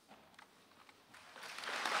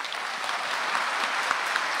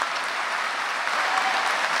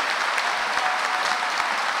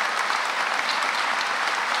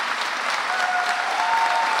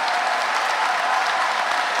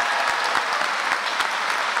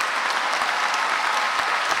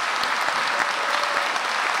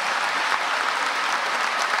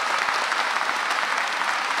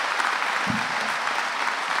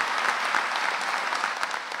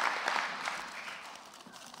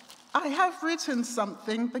 have written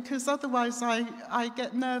something because otherwise I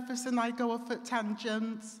get nervous and I go off at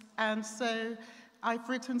tangents. And so I've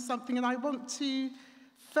written something, and I want to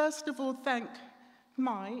first of all thank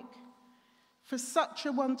Mike for such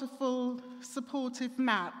a wonderful, supportive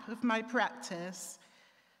map of my practice.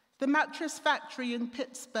 The Mattress Factory in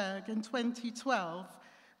Pittsburgh in 2012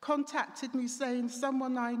 contacted me saying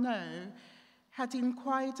someone I know had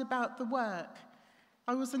inquired about the work.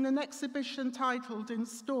 I was in an exhibition titled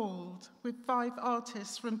Installed with 5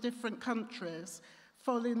 artists from different countries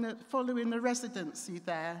following a residency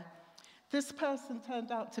there. This person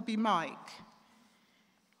turned out to be Mike.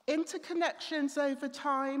 Interconnections over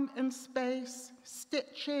time and space,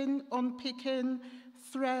 stitching, unpicking,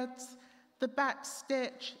 threads, the back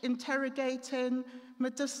stitch, interrogating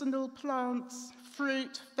medicinal plants,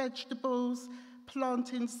 fruit, vegetables,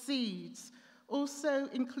 planting seeds, also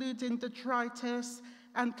including detritus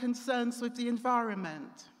and concerns with the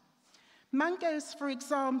environment. Mangoes, for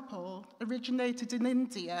example, originated in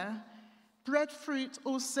India. Breadfruit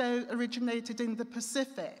also originated in the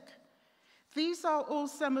Pacific. These are all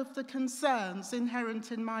some of the concerns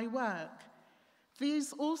inherent in my work.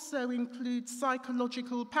 These also include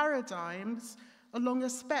psychological paradigms along a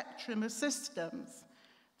spectrum of systems,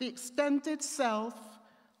 the extended self,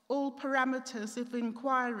 all parameters of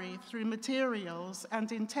inquiry through materials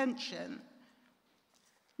and intention.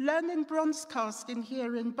 Learning bronze casting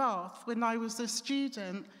here in Bath when I was a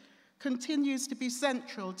student continues to be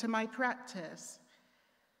central to my practice.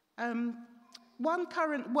 One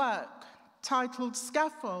current work titled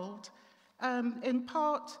Scaffold in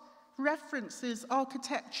part references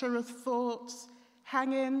architecture of thoughts,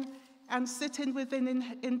 hanging and sitting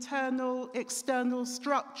within internal, external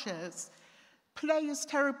structures. Play is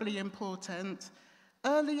terribly important.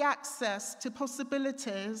 Early access to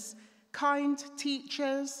possibilities, kind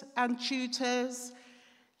teachers and tutors,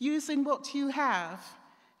 using what you have,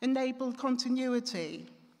 enable continuity.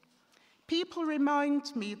 People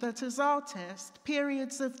remind me that as artists,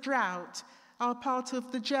 periods of drought are part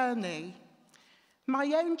of the journey. My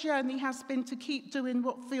own journey has been to keep doing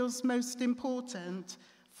what feels most important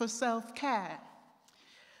for self-care.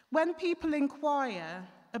 When people inquire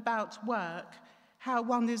about work, how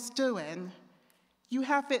one is doing, you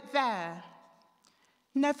have it there,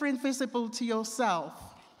 never invisible to yourself.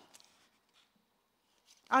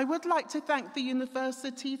 I would like to thank the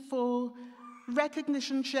university for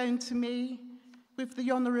recognition shown to me with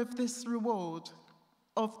the honour of this reward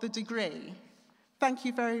of the degree. Thank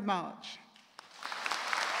you very much.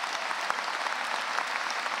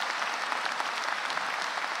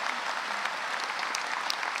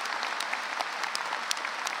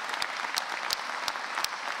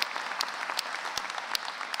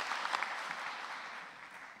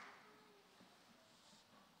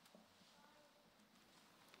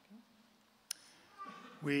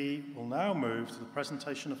 We will now move to the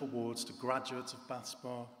presentation of awards to graduates of Bath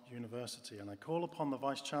Spa University, and I call upon the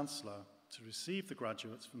Vice-Chancellor to receive the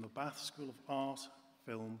graduates from the Bath School of Art,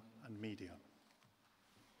 Film and Media.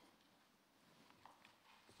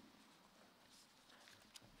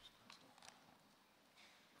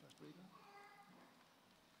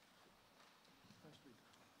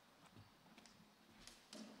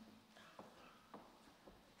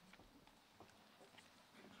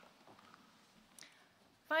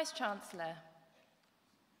 Vice-Chancellor,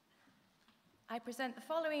 I present the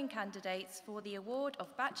following candidates for the award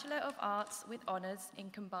of Bachelor of Arts with Honours in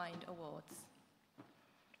Combined Awards.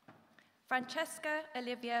 Francesca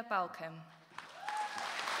Olivia Balcom.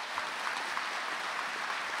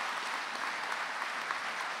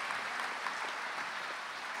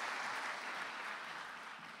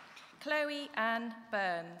 Chloe Ann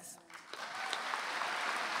Burns.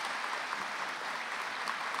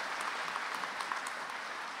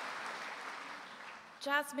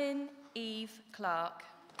 Jasmine Eve Clark.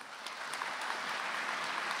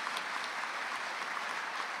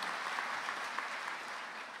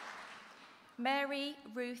 Mary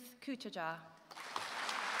Ruth Kutajar.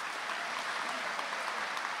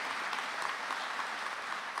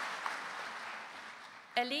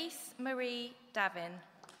 Elise Marie Davin.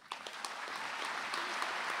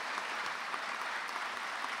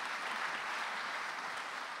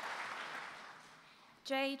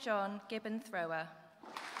 J. John Gibbon Thrower.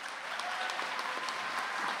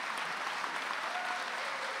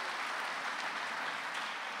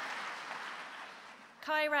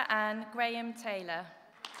 Kyra Ann Graham Taylor.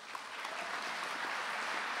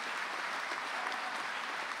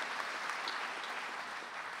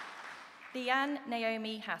 Leanne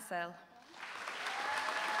Naomi Hassel.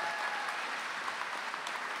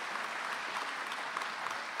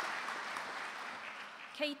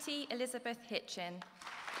 Katie Elizabeth Hitchin.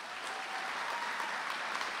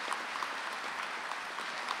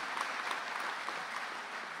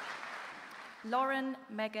 Lauren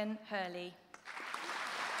Megan Hurley.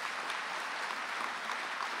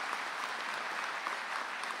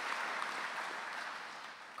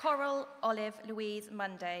 Coral Olive Louise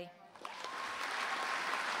Monday.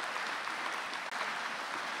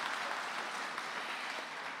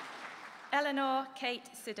 Eleanor Kate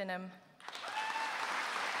Sydenham.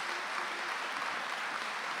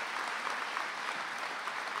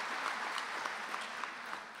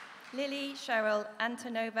 Lily Cheryl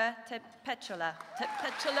Antonova Petulova,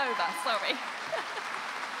 sorry.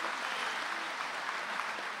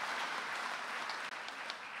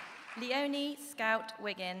 Leonie Scout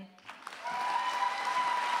Wiggin.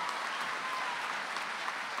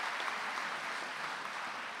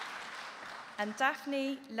 And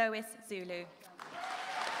Daphne Lois Zulu.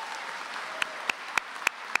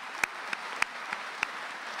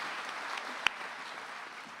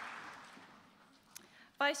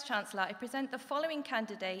 Vice-Chancellor, I present the following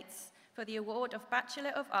candidates for the award of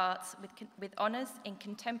Bachelor of Arts with honours in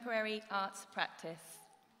Contemporary Arts Practice.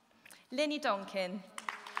 Linny Donkin.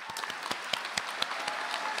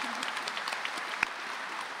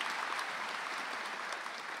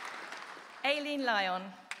 Aileen Lyon.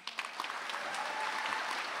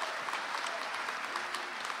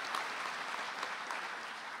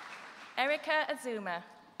 Erica Azuma.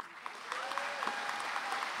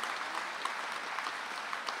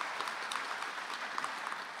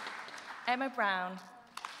 Emma Brown.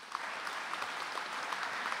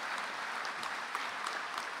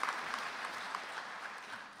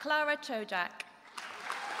 Clara Chojak.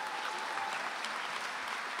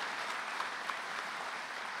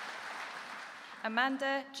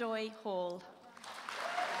 Amanda Joy Hall.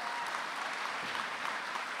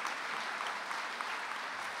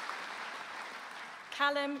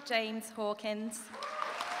 Callum James Hawkins.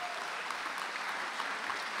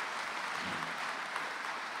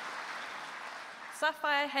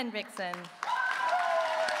 Sapphire Hendrickson.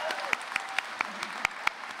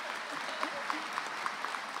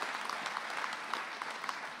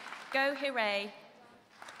 Go Hooray.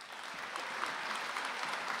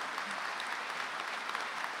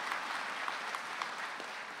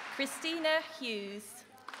 Christina Hughes.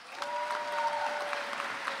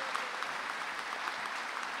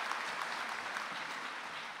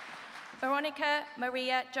 Veronica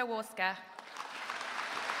Maria Jaworska.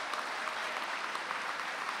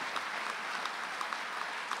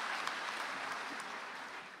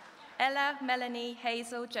 Ella Melanie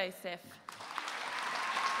Hazel Joseph.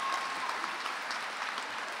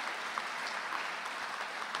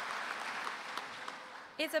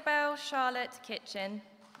 Isabel Charlotte Kitchen.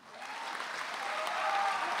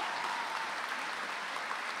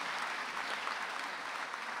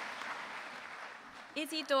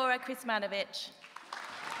 Isidora Krismanovic.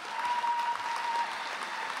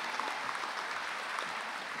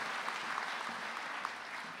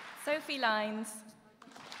 Sophie Lines.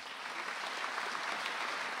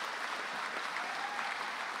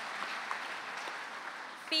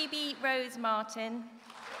 Phoebe Rose Martin.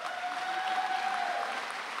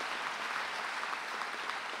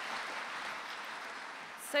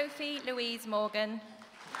 Sophie Louise Morgan.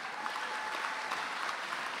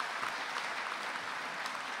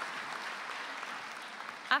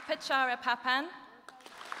 Apachara Papan.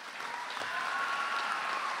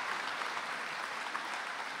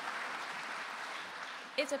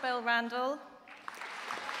 Isabel Randall.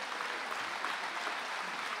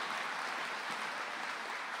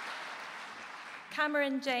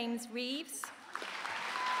 Cameron James Reeves.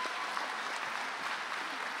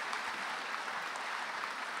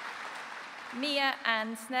 Mia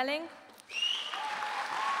Ann Snelling.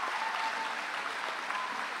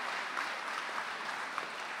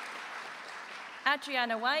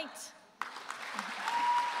 Adriana White.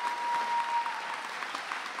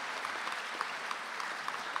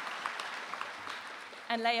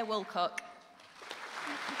 And Leah Woolcock.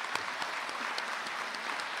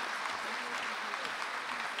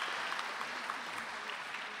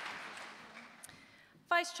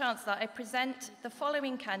 Vice-Chancellor, I present the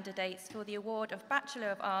following candidates for the award of Bachelor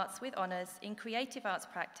of Arts with honours in Creative Arts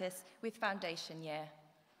Practice with Foundation Year.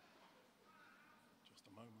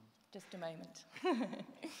 Just a moment.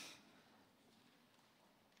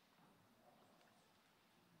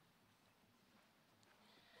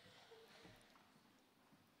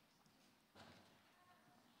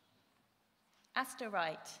 Asta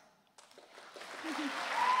Wright.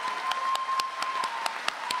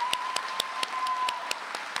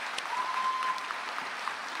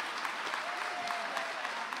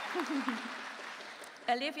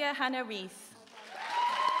 Olivia Hannah Rees.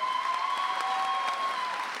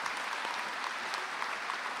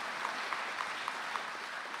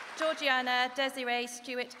 Georgiana Desiree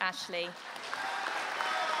Stewart Ashley.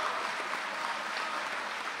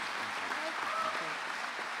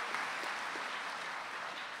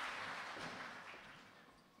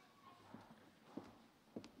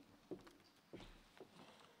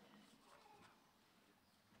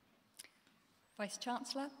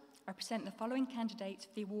 Vice-Chancellor, I present the following candidates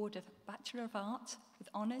for the award of Bachelor of Arts with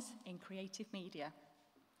Honours in Creative Media.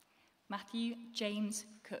 Matthew James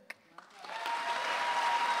Cook.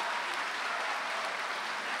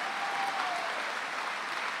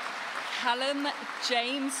 Callum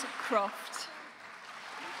James Croft.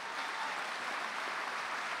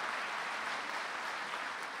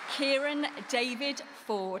 Kieran David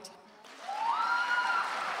Ford.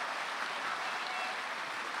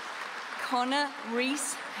 Connor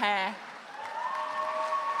Reese Hare.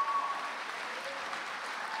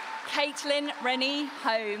 Caitlin Rennie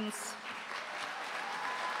Holmes.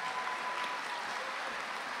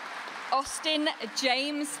 Austin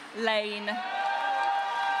James Lane.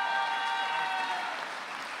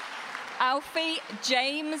 Alfie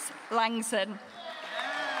James Langson.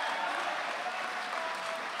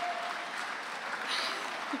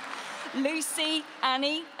 Lucy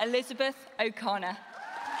Annie Elizabeth O'Connor.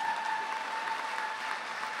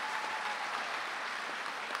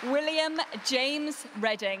 William James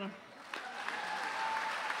Redding.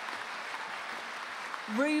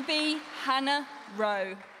 Ruby Hannah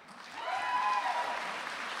Rowe.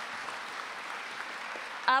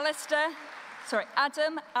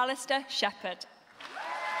 Adam Alistair Shepherd.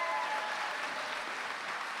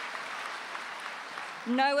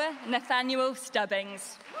 Noah Nathaniel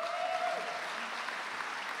Stubbings.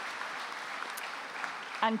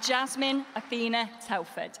 And Jasmine Athena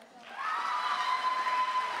Telford.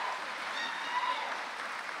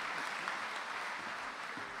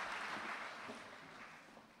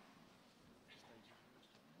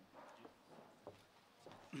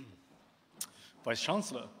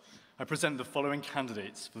 Vice-Chancellor, I present the following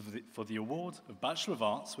candidates for the award of Bachelor of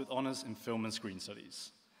Arts with Honours in Film and Screen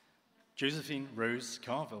Studies. Josephine Rose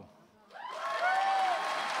Carville.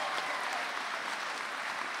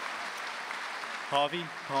 Harvey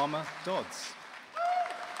Palmer Dodds.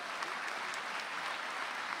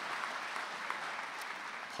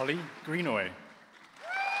 Holly Greenaway.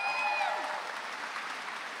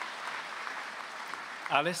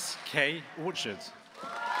 Alice K. Orchard.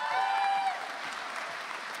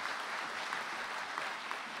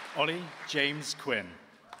 Ollie James Quinn.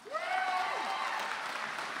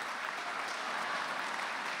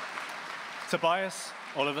 Tobias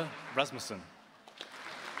Oliver Rasmussen.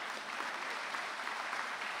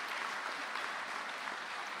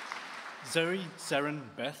 Zoe Seren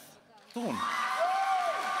Beth Thorne.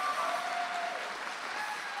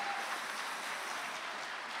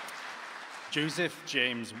 Joseph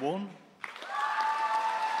James Warren.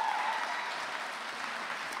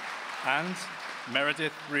 And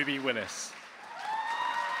Meredith Ruby Willis.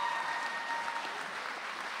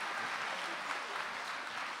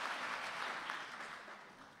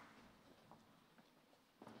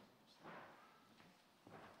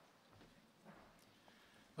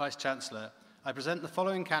 Vice-Chancellor, I present the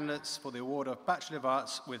following candidates for the award of Bachelor of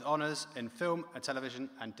Arts with Honours in Film and Television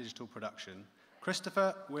and Digital Production.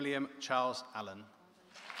 Christopher William Charles Allen.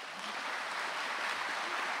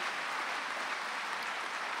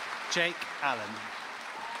 Jake Allen.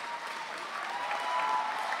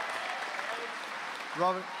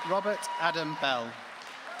 Robert Adam Bell.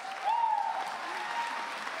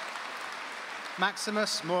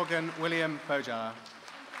 Maximus Morgan William Bojar.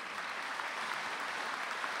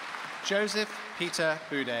 Joseph Peter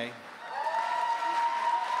Boudet.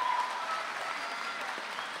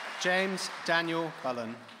 James Daniel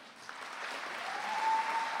Bullen.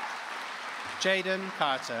 Jaden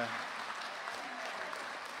Carter.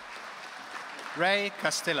 Ray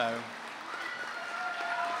Castillo.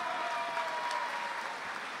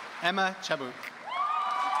 Emma Chabuk.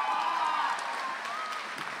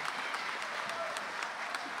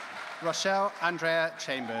 Rochelle Andrea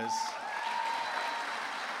Chambers.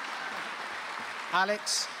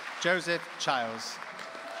 Alex Joseph Childs.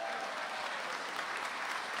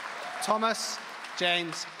 Thomas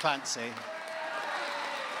James Clancy.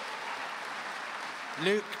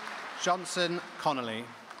 Luke Johnson Connolly.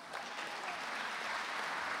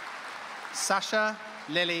 Sasha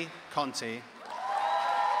Lily Conti.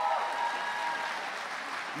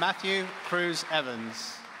 Matthew Cruz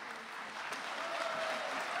Evans.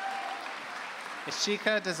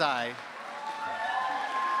 Ishika Desai.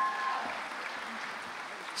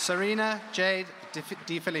 Serena Jade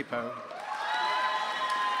Di Filippo.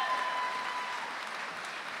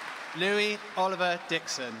 Louis Oliver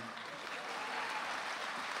Dixon.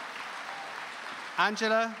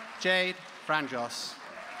 Angela Jade Franjos.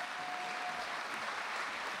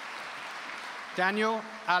 Daniel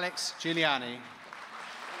Alex Giuliani.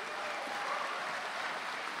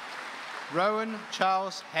 Rowan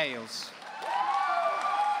Charles Hales.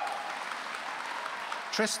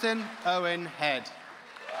 Tristan Owen Head.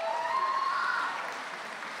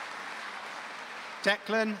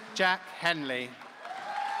 Declan Jack Henley.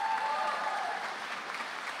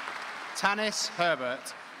 Tanis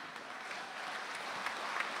Herbert.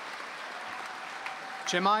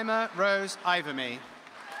 Jemima Rose Ivermy.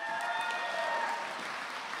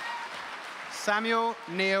 Samuel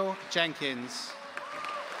Neil Jenkins.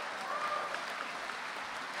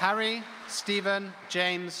 Harry Stephen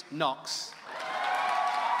James Knox.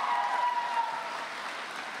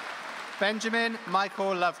 Benjamin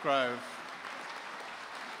Michael Lovegrove.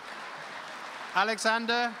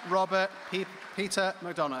 Alexander Robert Peter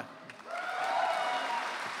McDonough.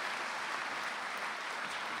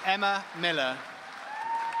 Emma Miller.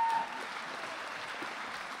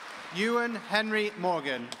 Ewan Henry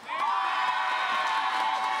Morgan.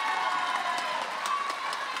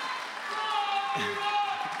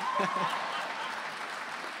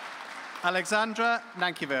 Alexandra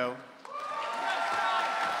Nankiville.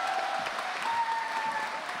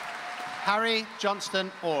 Harry Johnston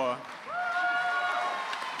Orr.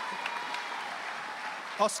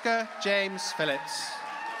 Oscar James Phillips.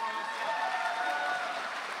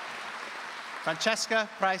 Francesca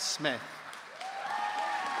Price Smith.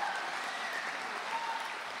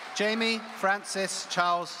 Jamie Francis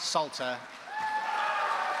Charles Salter.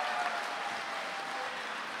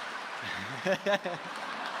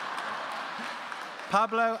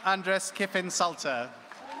 Pablo Andres Kiffin Salter.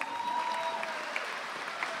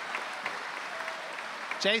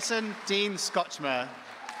 Jason Dean Scotchmer.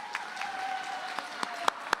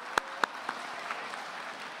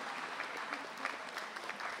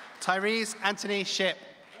 Tyrese Anthony Shipp.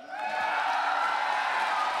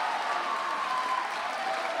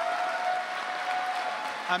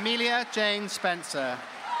 Amelia Jane Spencer.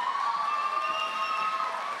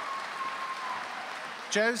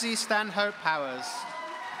 Josie Stanhope Powers.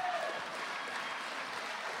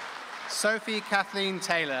 Sophie Kathleen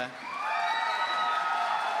Taylor.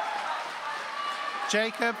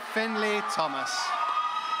 Jacob Finley Thomas.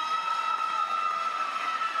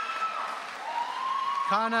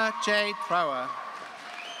 Kana Jade Thrower.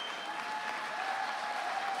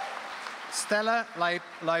 Stella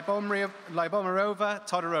Lybomirova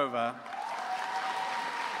Todorova.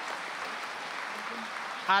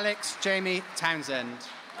 Alex Jamie Townsend.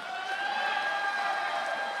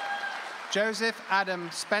 Joseph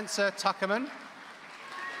Adam Spencer Tuckerman.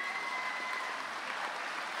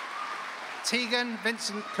 Tegan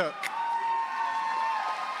Vincent Cook.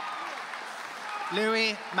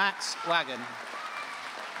 Louis Max Wagon.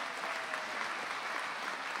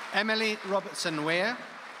 Emily Robertson Weir.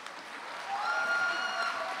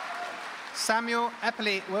 Samuel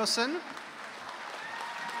Eppley Wilson.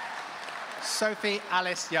 Sophie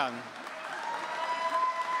Alice Young.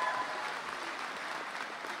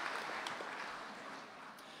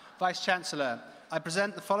 Vice-Chancellor, I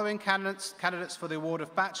present the following candidates for the award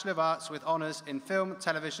of Bachelor of Arts with Honours in Film,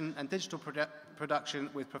 Television and Digital Production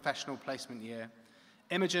with Professional Placement Year.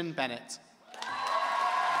 Imogen Bennett.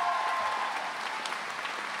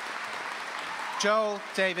 Joel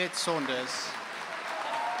David Saunders.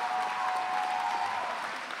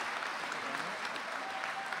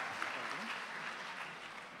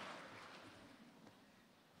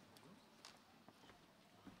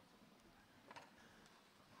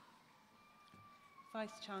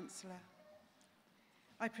 Vice-Chancellor,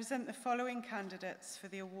 I present the following candidates for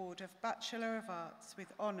the award of Bachelor of Arts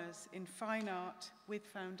with Honours in Fine Art with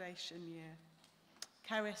Foundation Year.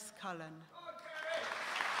 Cerys Cullen.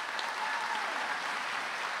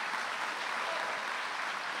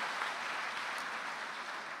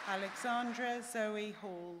 Alexandra Zoe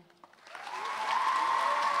Hall.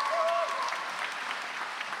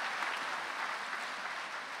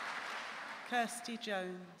 Kirsty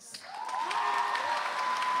Jones.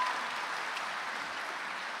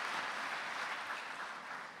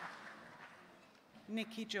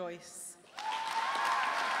 Nikki Joyce.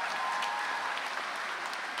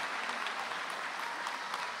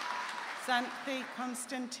 Xanthi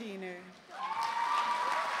Constantinou.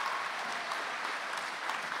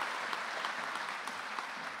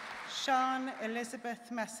 Sian Elizabeth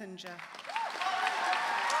Messenger.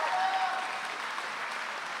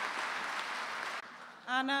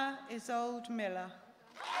 Hannah Isolde Miller.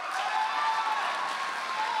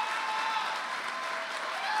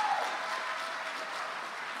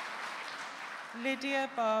 Lydia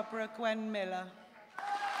Barbara Gwen Miller.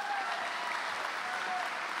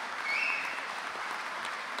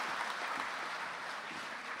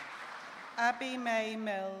 Abby May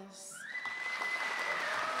Mills.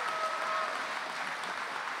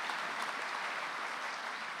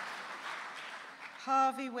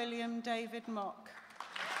 Harvey William David Mock.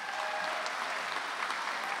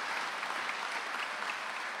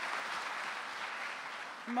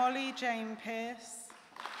 Molly Jane Pierce.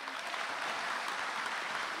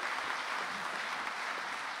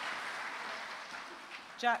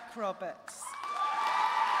 Jack Roberts.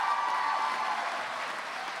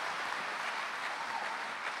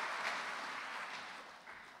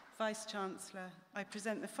 Vice-Chancellor, I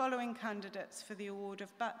present the following candidates for the award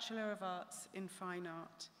of Bachelor of Arts in Fine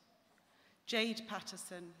Art. Jade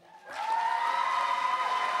Patterson.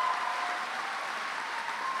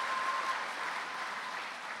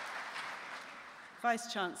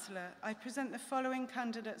 Vice-Chancellor, I present the following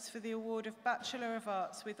candidates for the award of Bachelor of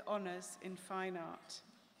Arts with Honours in Fine Art.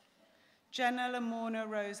 Jenna Lamorna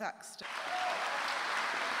Rose Axton.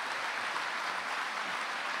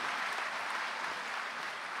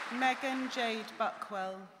 Megan Jade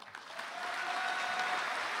Buckwell.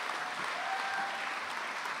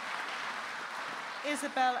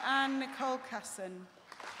 Isabel Ann Nicole Casson.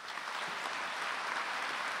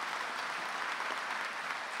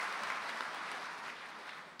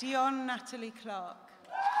 Dion Natalie Clark.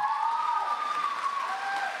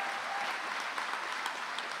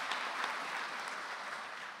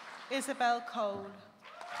 Isabel Cole.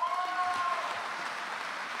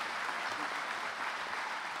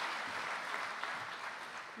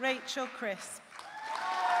 Rachel Crisp.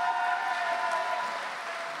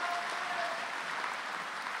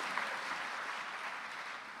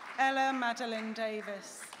 Ella Madeline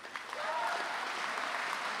Davis.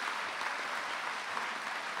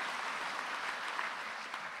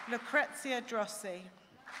 Lucrezia Drossi.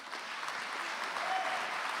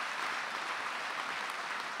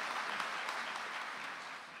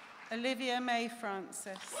 Olivia May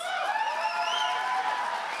Francis.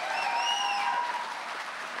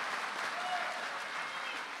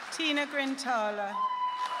 Tina Grintala.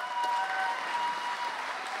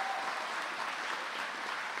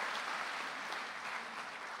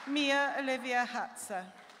 Mia Olivia Hatzer.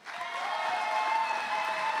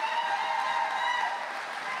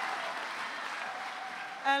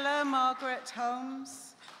 Ella Margaret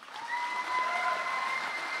Holmes.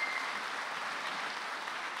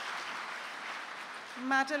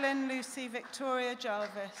 Madeline Lucy Victoria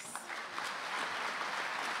Jarvis.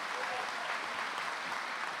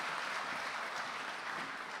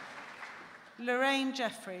 Lorraine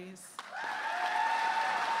Jeffries.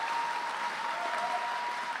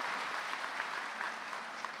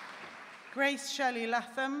 Grace Shelley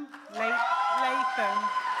Latham. Latham.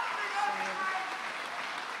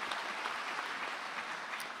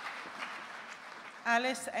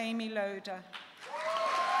 Alice Amy Loader.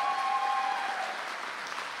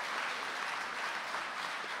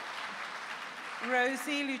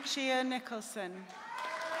 Rosie Lucia Nicholson.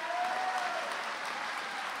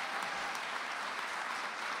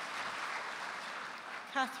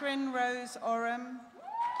 Catherine Rose Oram.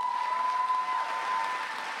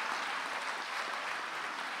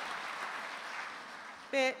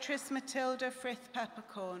 Beatrice Matilda Frith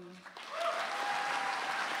Peppercorn.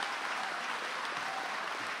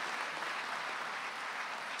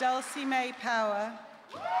 Dulcie May Power.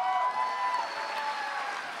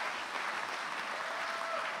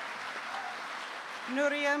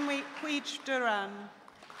 Nuria Puig Duran.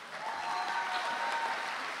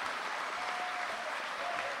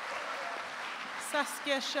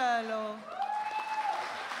 Saskia Sherlaw.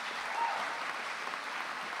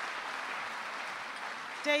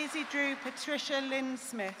 Daisy Drew Patricia Lynn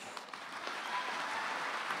Smith.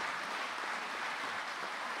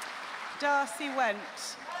 Darcy Went.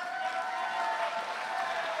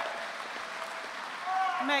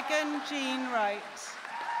 Megan Jean Wright.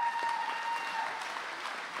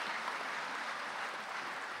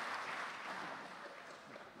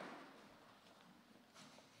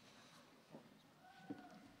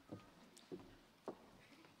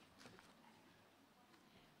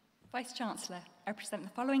 Vice-Chancellor, I present the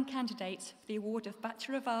following candidates for the award of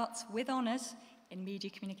Bachelor of Arts with Honours in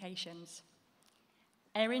Media Communications.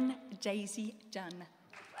 Erin Daisy Dunn.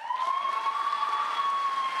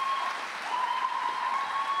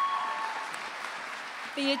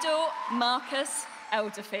 Theodore Marcus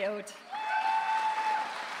Elderfield.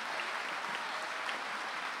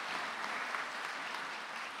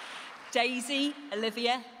 Daisy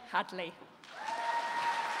Olivia Hadley.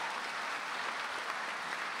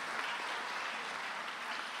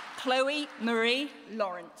 Chloe Marie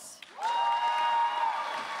Lawrence.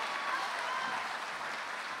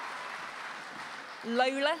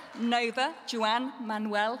 Lola Nova Joanne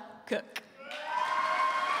Manuel Cook.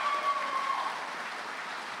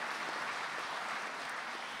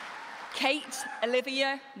 Kate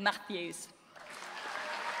Olivia Matthews.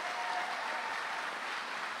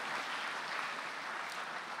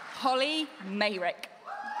 Holly Mayrick.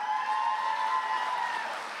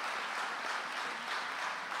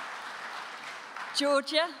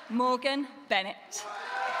 Georgia Morgan Bennett.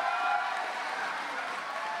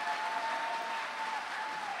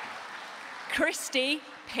 Christy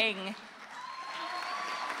Ping.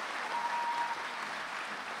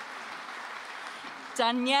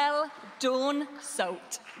 Danielle Dawn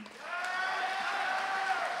Salt.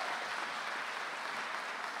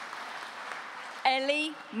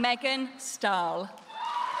 Ellie Megan Stahl.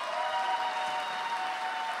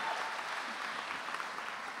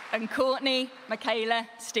 And Courtney Michaela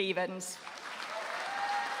Stevens.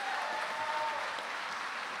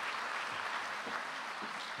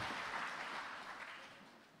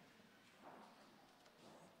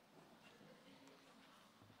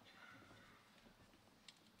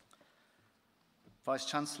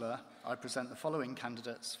 Vice-Chancellor, I present the following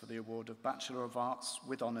candidates for the award of Bachelor of Arts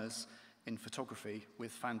with Honours in Photography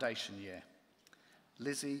with Foundation Year.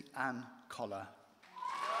 Lizzie Ann Collar.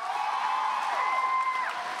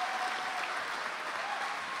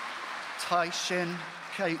 Taishin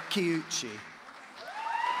Kiuchi.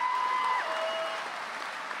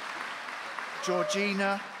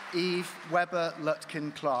 Georgina Eve Weber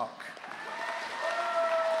Lutkin-Clark.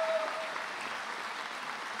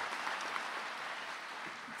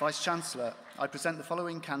 Vice-Chancellor, I present the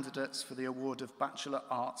following candidates for the award of Bachelor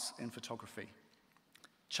Arts in Photography.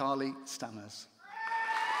 Charlie Stammers.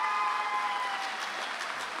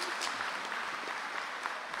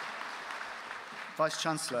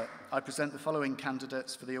 Vice-Chancellor, I present the following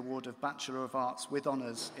candidates for the award of Bachelor of Arts with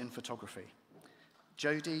Honours in Photography.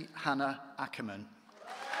 Jodie Hannah Ackerman.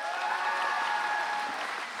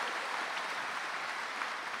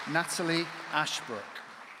 Natalie Ashbrook.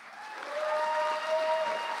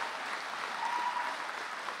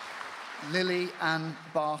 Lily Ann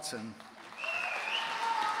Barton.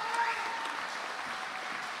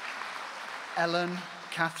 Ellen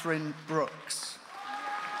Catherine Brooks.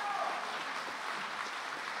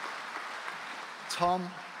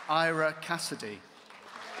 Tom Ira Cassidy.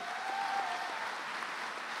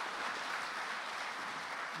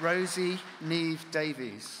 Rosie Neve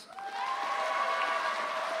Davies.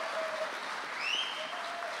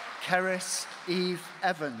 Keris Eve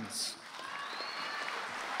Evans.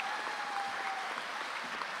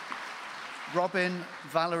 Robin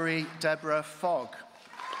Valerie Deborah Fogg.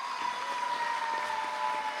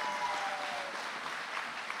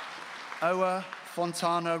 Oa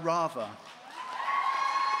Fontana Rava.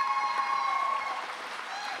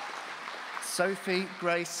 Sophie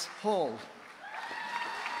Grace Hall.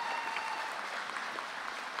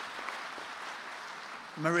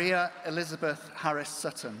 Maria Elizabeth Harris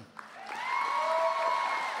Sutton.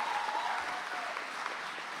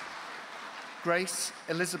 Grace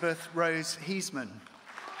Elizabeth Rose Heisman.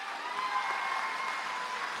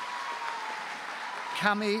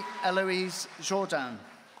 Camille Eloise Jourdan.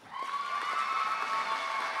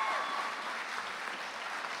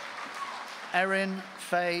 Erin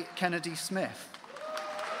Faye Kennedy Smith.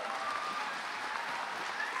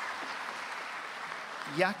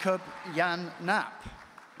 Jakob Jan Knapp.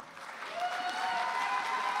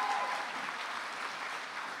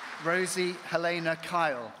 Rosie Helena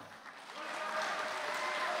Kyle.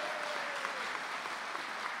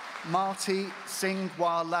 Marty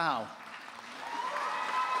Singhwa Lau.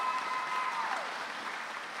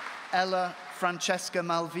 Ella Francesca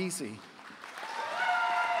Malvisi.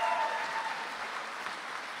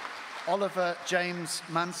 Oliver James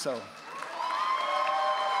Mansell.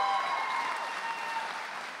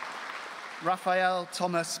 Raphael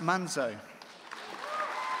Thomas Manzo.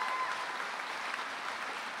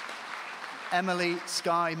 Emily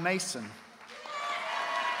Skye Mason.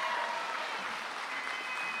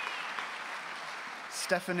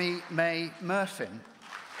 Stephanie May Murfin.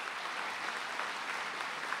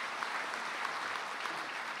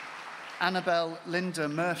 Annabelle Linda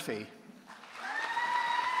Murphy.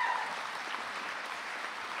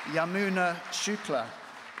 Yamuna Shukla.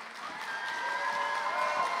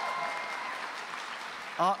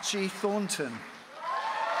 Archie Thornton.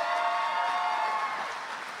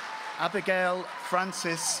 Abigail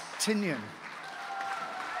Francis Tinian.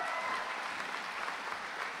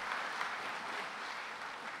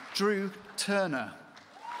 Drew Turner.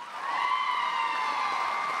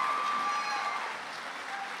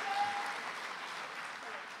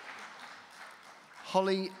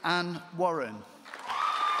 Holly Ann Warren.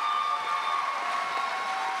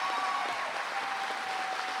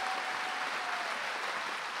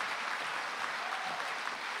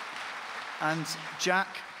 And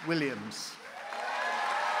Jack Williams.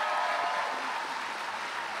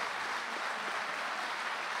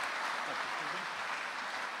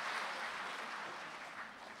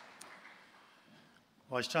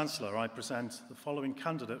 Vice-Chancellor, I present the following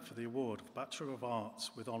candidate for the award of Bachelor of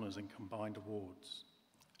Arts with Honours in Combined Awards.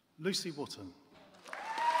 Lucy Wotton.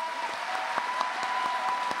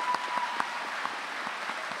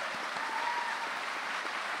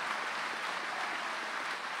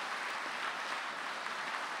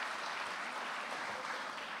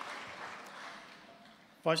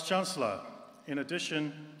 Vice-Chancellor, in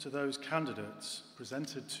addition to those candidates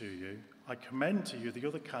presented to you, I commend to you the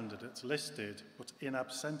other candidates listed but in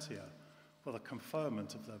absentia for the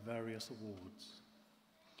conferment of their various awards.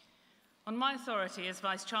 On my authority as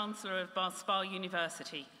Vice-Chancellor of Bath Spa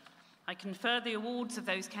University, I confer the awards of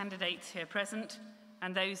those candidates here present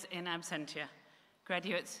and those in absentia.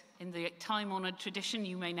 Graduates, in the time-honoured tradition,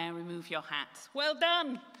 you may now remove your hats. Well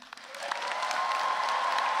done!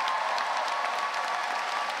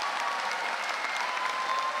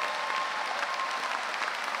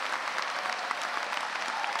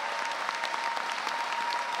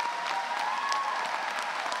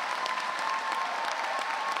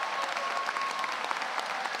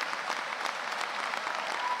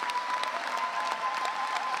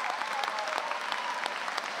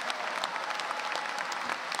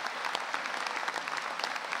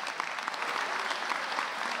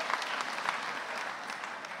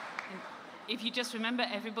 If you just remember,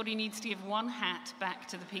 everybody needs to give one hat back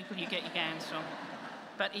to the people you get your gowns from,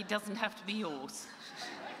 but it doesn't have to be yours.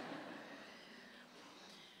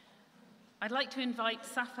 I'd like to invite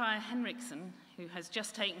Sapphire Henriksen, who has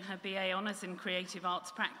just taken her BA Honours in Creative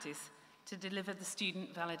Arts Practice, to deliver the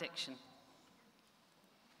student valediction.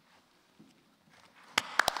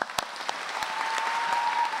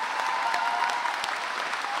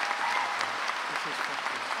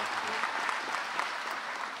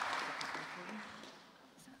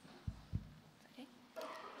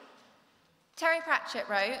 Terry Pratchett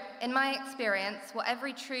wrote, "In my experience, what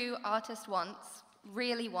every true artist wants,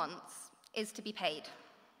 really wants, is to be paid."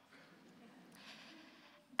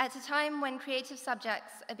 At a time when creative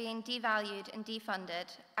subjects are being devalued and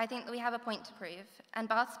defunded, I think that we have a point to prove, and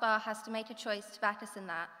Bath Spa has to make a choice to back us in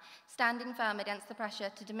that, standing firm against the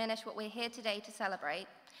pressure to diminish what we're here today to celebrate,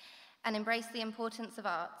 and embrace the importance of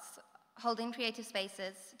arts, holding creative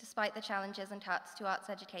spaces despite the challenges and cuts to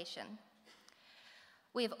arts education.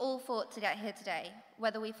 We have all fought to get here today,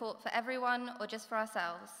 whether we fought for everyone or just for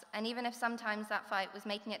ourselves, and even if sometimes that fight was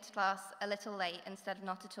making it to class a little late instead of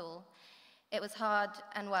not at all, it was hard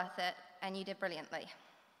and worth it, and you did brilliantly.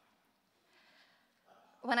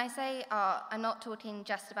 When I say art, I'm not talking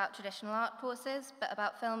just about traditional art courses, but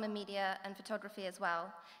about film and media and photography as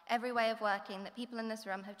well, every way of working that people in this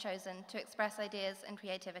room have chosen to express ideas and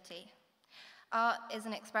creativity. Art is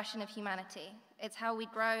an expression of humanity. It's how we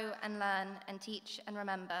grow and learn and teach and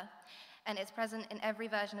remember, and it's present in every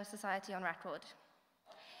version of society on record.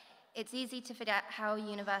 It's easy to forget how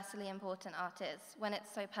universally important art is when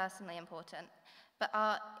it's so personally important, but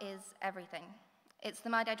art is everything. It's the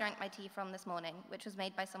mug I drank my tea from this morning, which was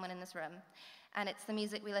made by someone in this room, and it's the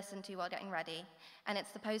music we listened to while getting ready, and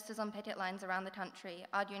it's the posters on picket lines around the country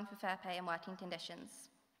arguing for fair pay and working conditions.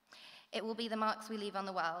 It will be the marks we leave on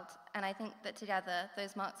the world, and I think that together,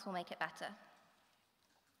 those marks will make it better.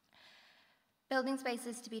 Building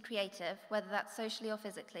spaces to be creative, whether that's socially or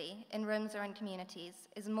physically, in rooms or in communities,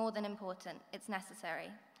 is more than important, it's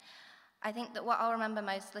necessary. I think that what I'll remember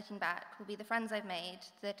most looking back will be the friends I've made,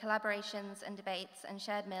 the collaborations and debates and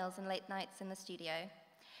shared meals and late nights in the studio,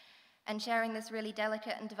 and sharing this really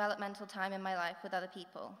delicate and developmental time in my life with other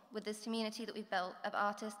people, with this community that we've built of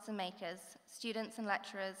artists and makers, students and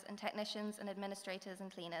lecturers and technicians and administrators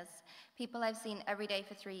and cleaners, people I've seen every day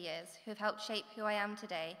for 3 years who have helped shape who I am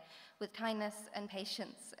today with kindness and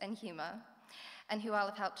patience and humor, and who I'll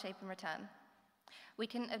have helped shape in return. We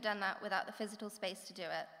couldn't have done that without the physical space to do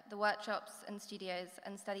it, the workshops and studios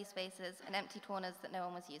and study spaces and empty corners that no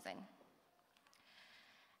one was using.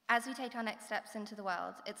 As we take our next steps into the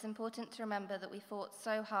world, it's important to remember that we fought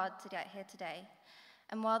so hard to get here today.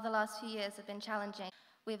 And while the last few years have been challenging,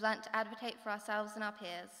 we've learnt to advocate for ourselves and our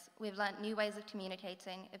peers. We've learnt new ways of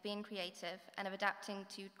communicating, of being creative, and of adapting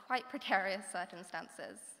to quite precarious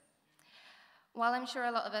circumstances. While I'm sure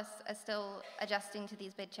a lot of us are still adjusting to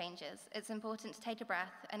these big changes, it's important to take a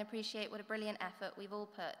breath and appreciate what a brilliant effort we've all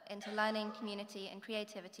put into learning, community, and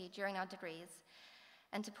creativity during our degrees,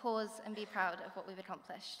 and to pause and be proud of what we've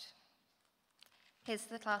accomplished. Here's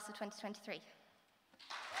to the class of 2023.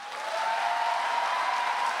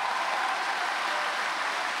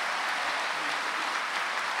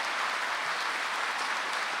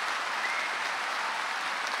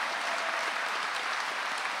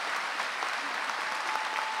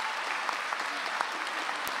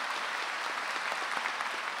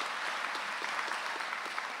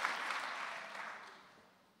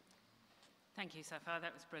 Thank you, Safa.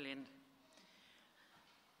 That was brilliant.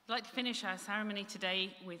 I'd like to finish our ceremony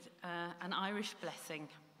today with an Irish blessing.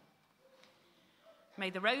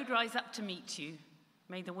 May the road rise up to meet you.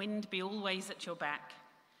 May the wind be always at your back.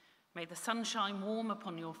 May the sun shine warm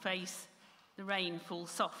upon your face, the rain fall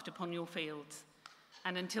soft upon your fields.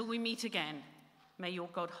 And until we meet again, may your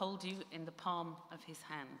God hold you in the palm of his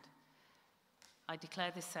hand. I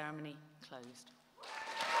declare this ceremony closed.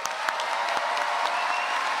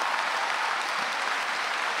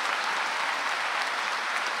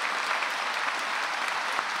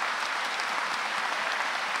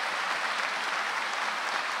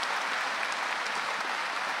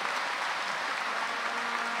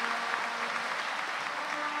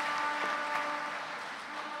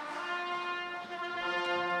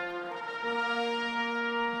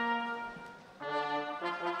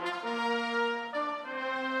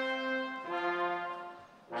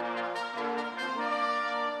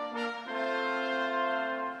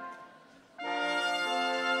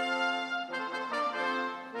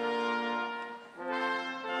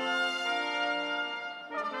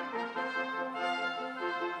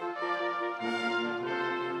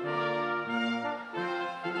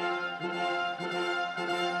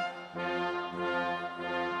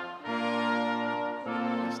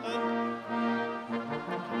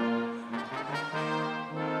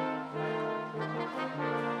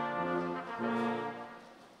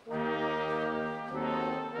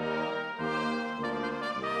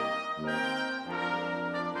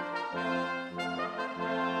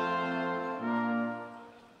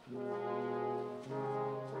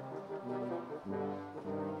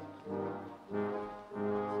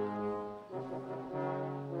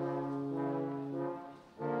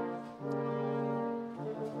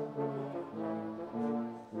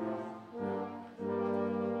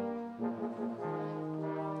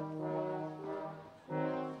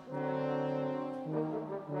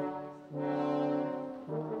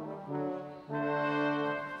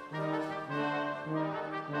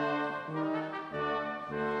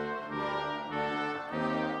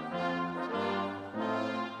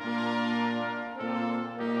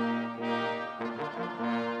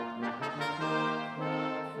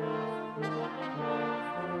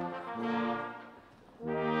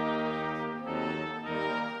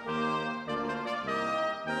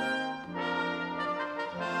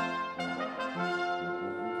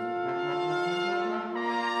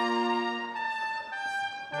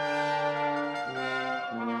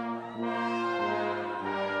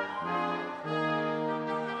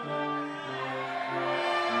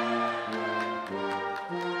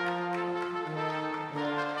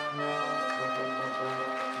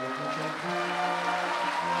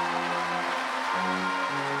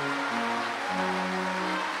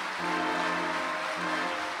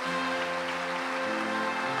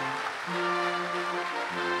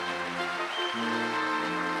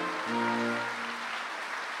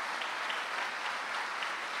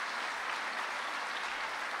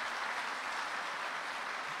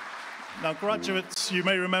 Now, graduates, you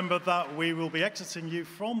may remember that we will be exiting you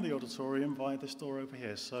from the auditorium via this door over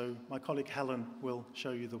here, so my colleague Helen will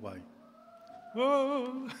show you the way.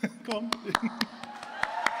 Whoa! Come on.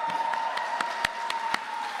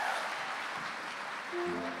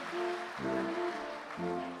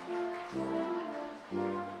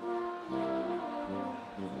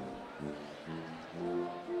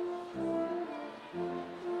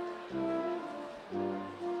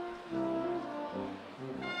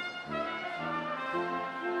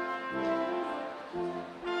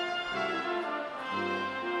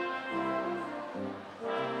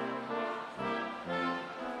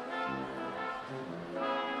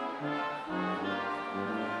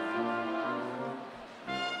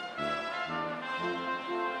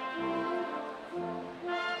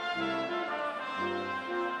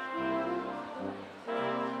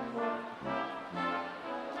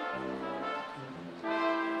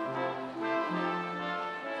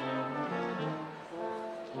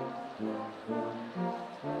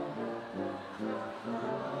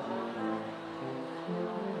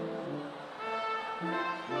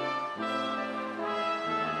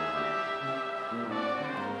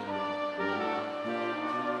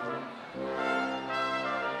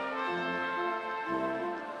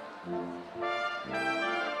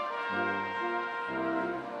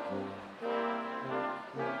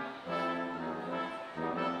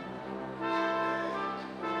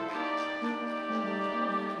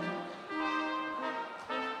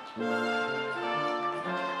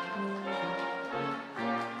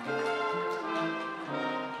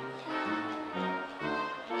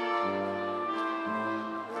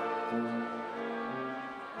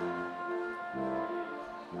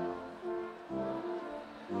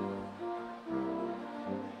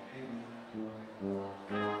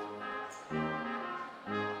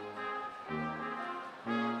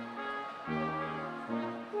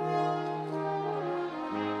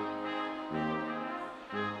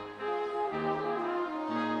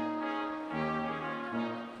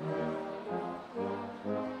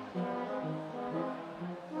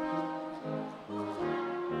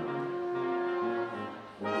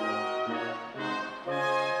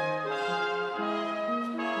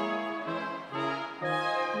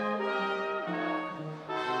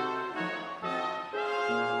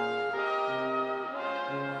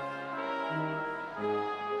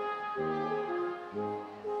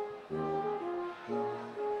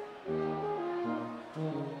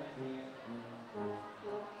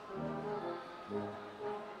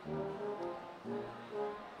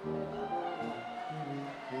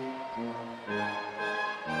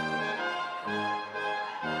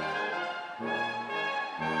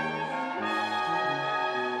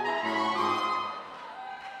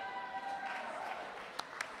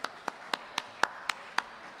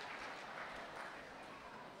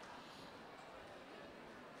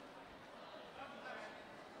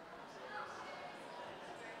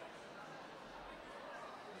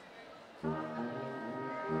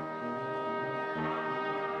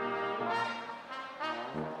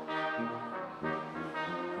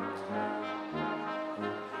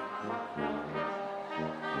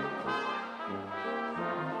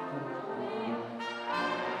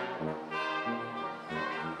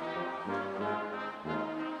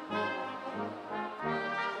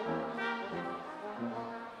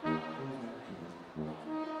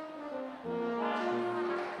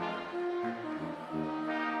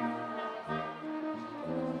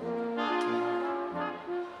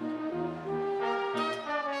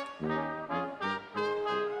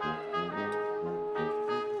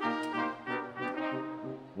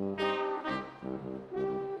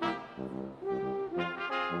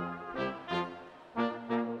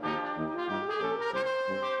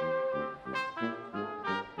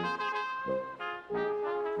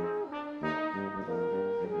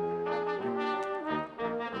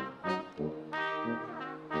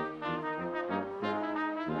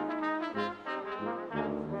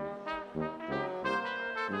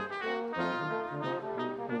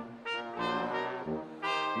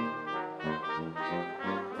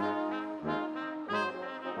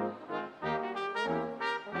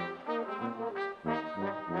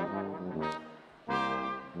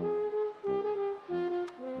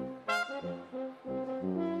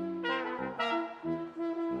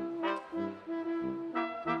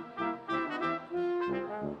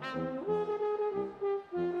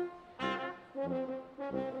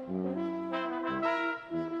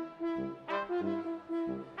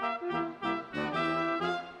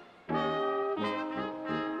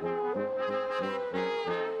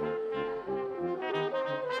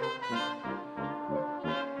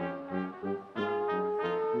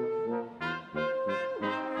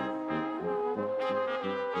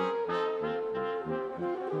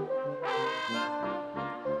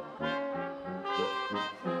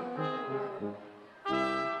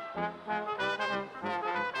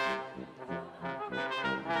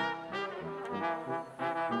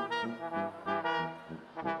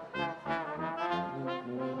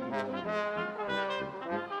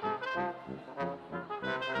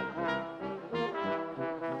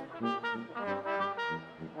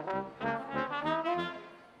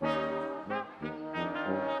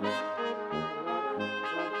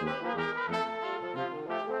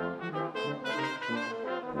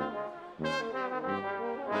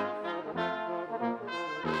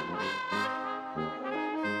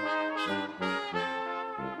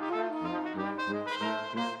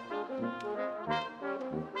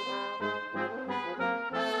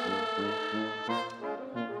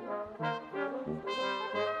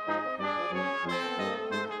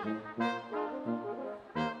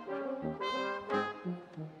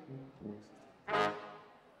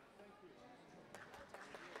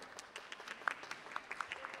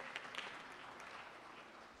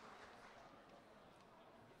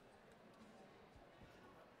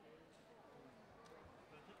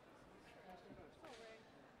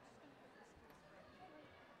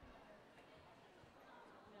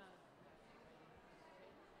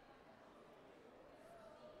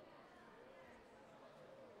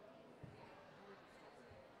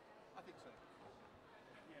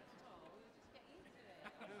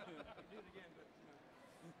 again, but,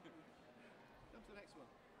 Come to the next one.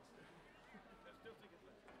 Let's still take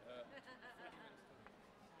it.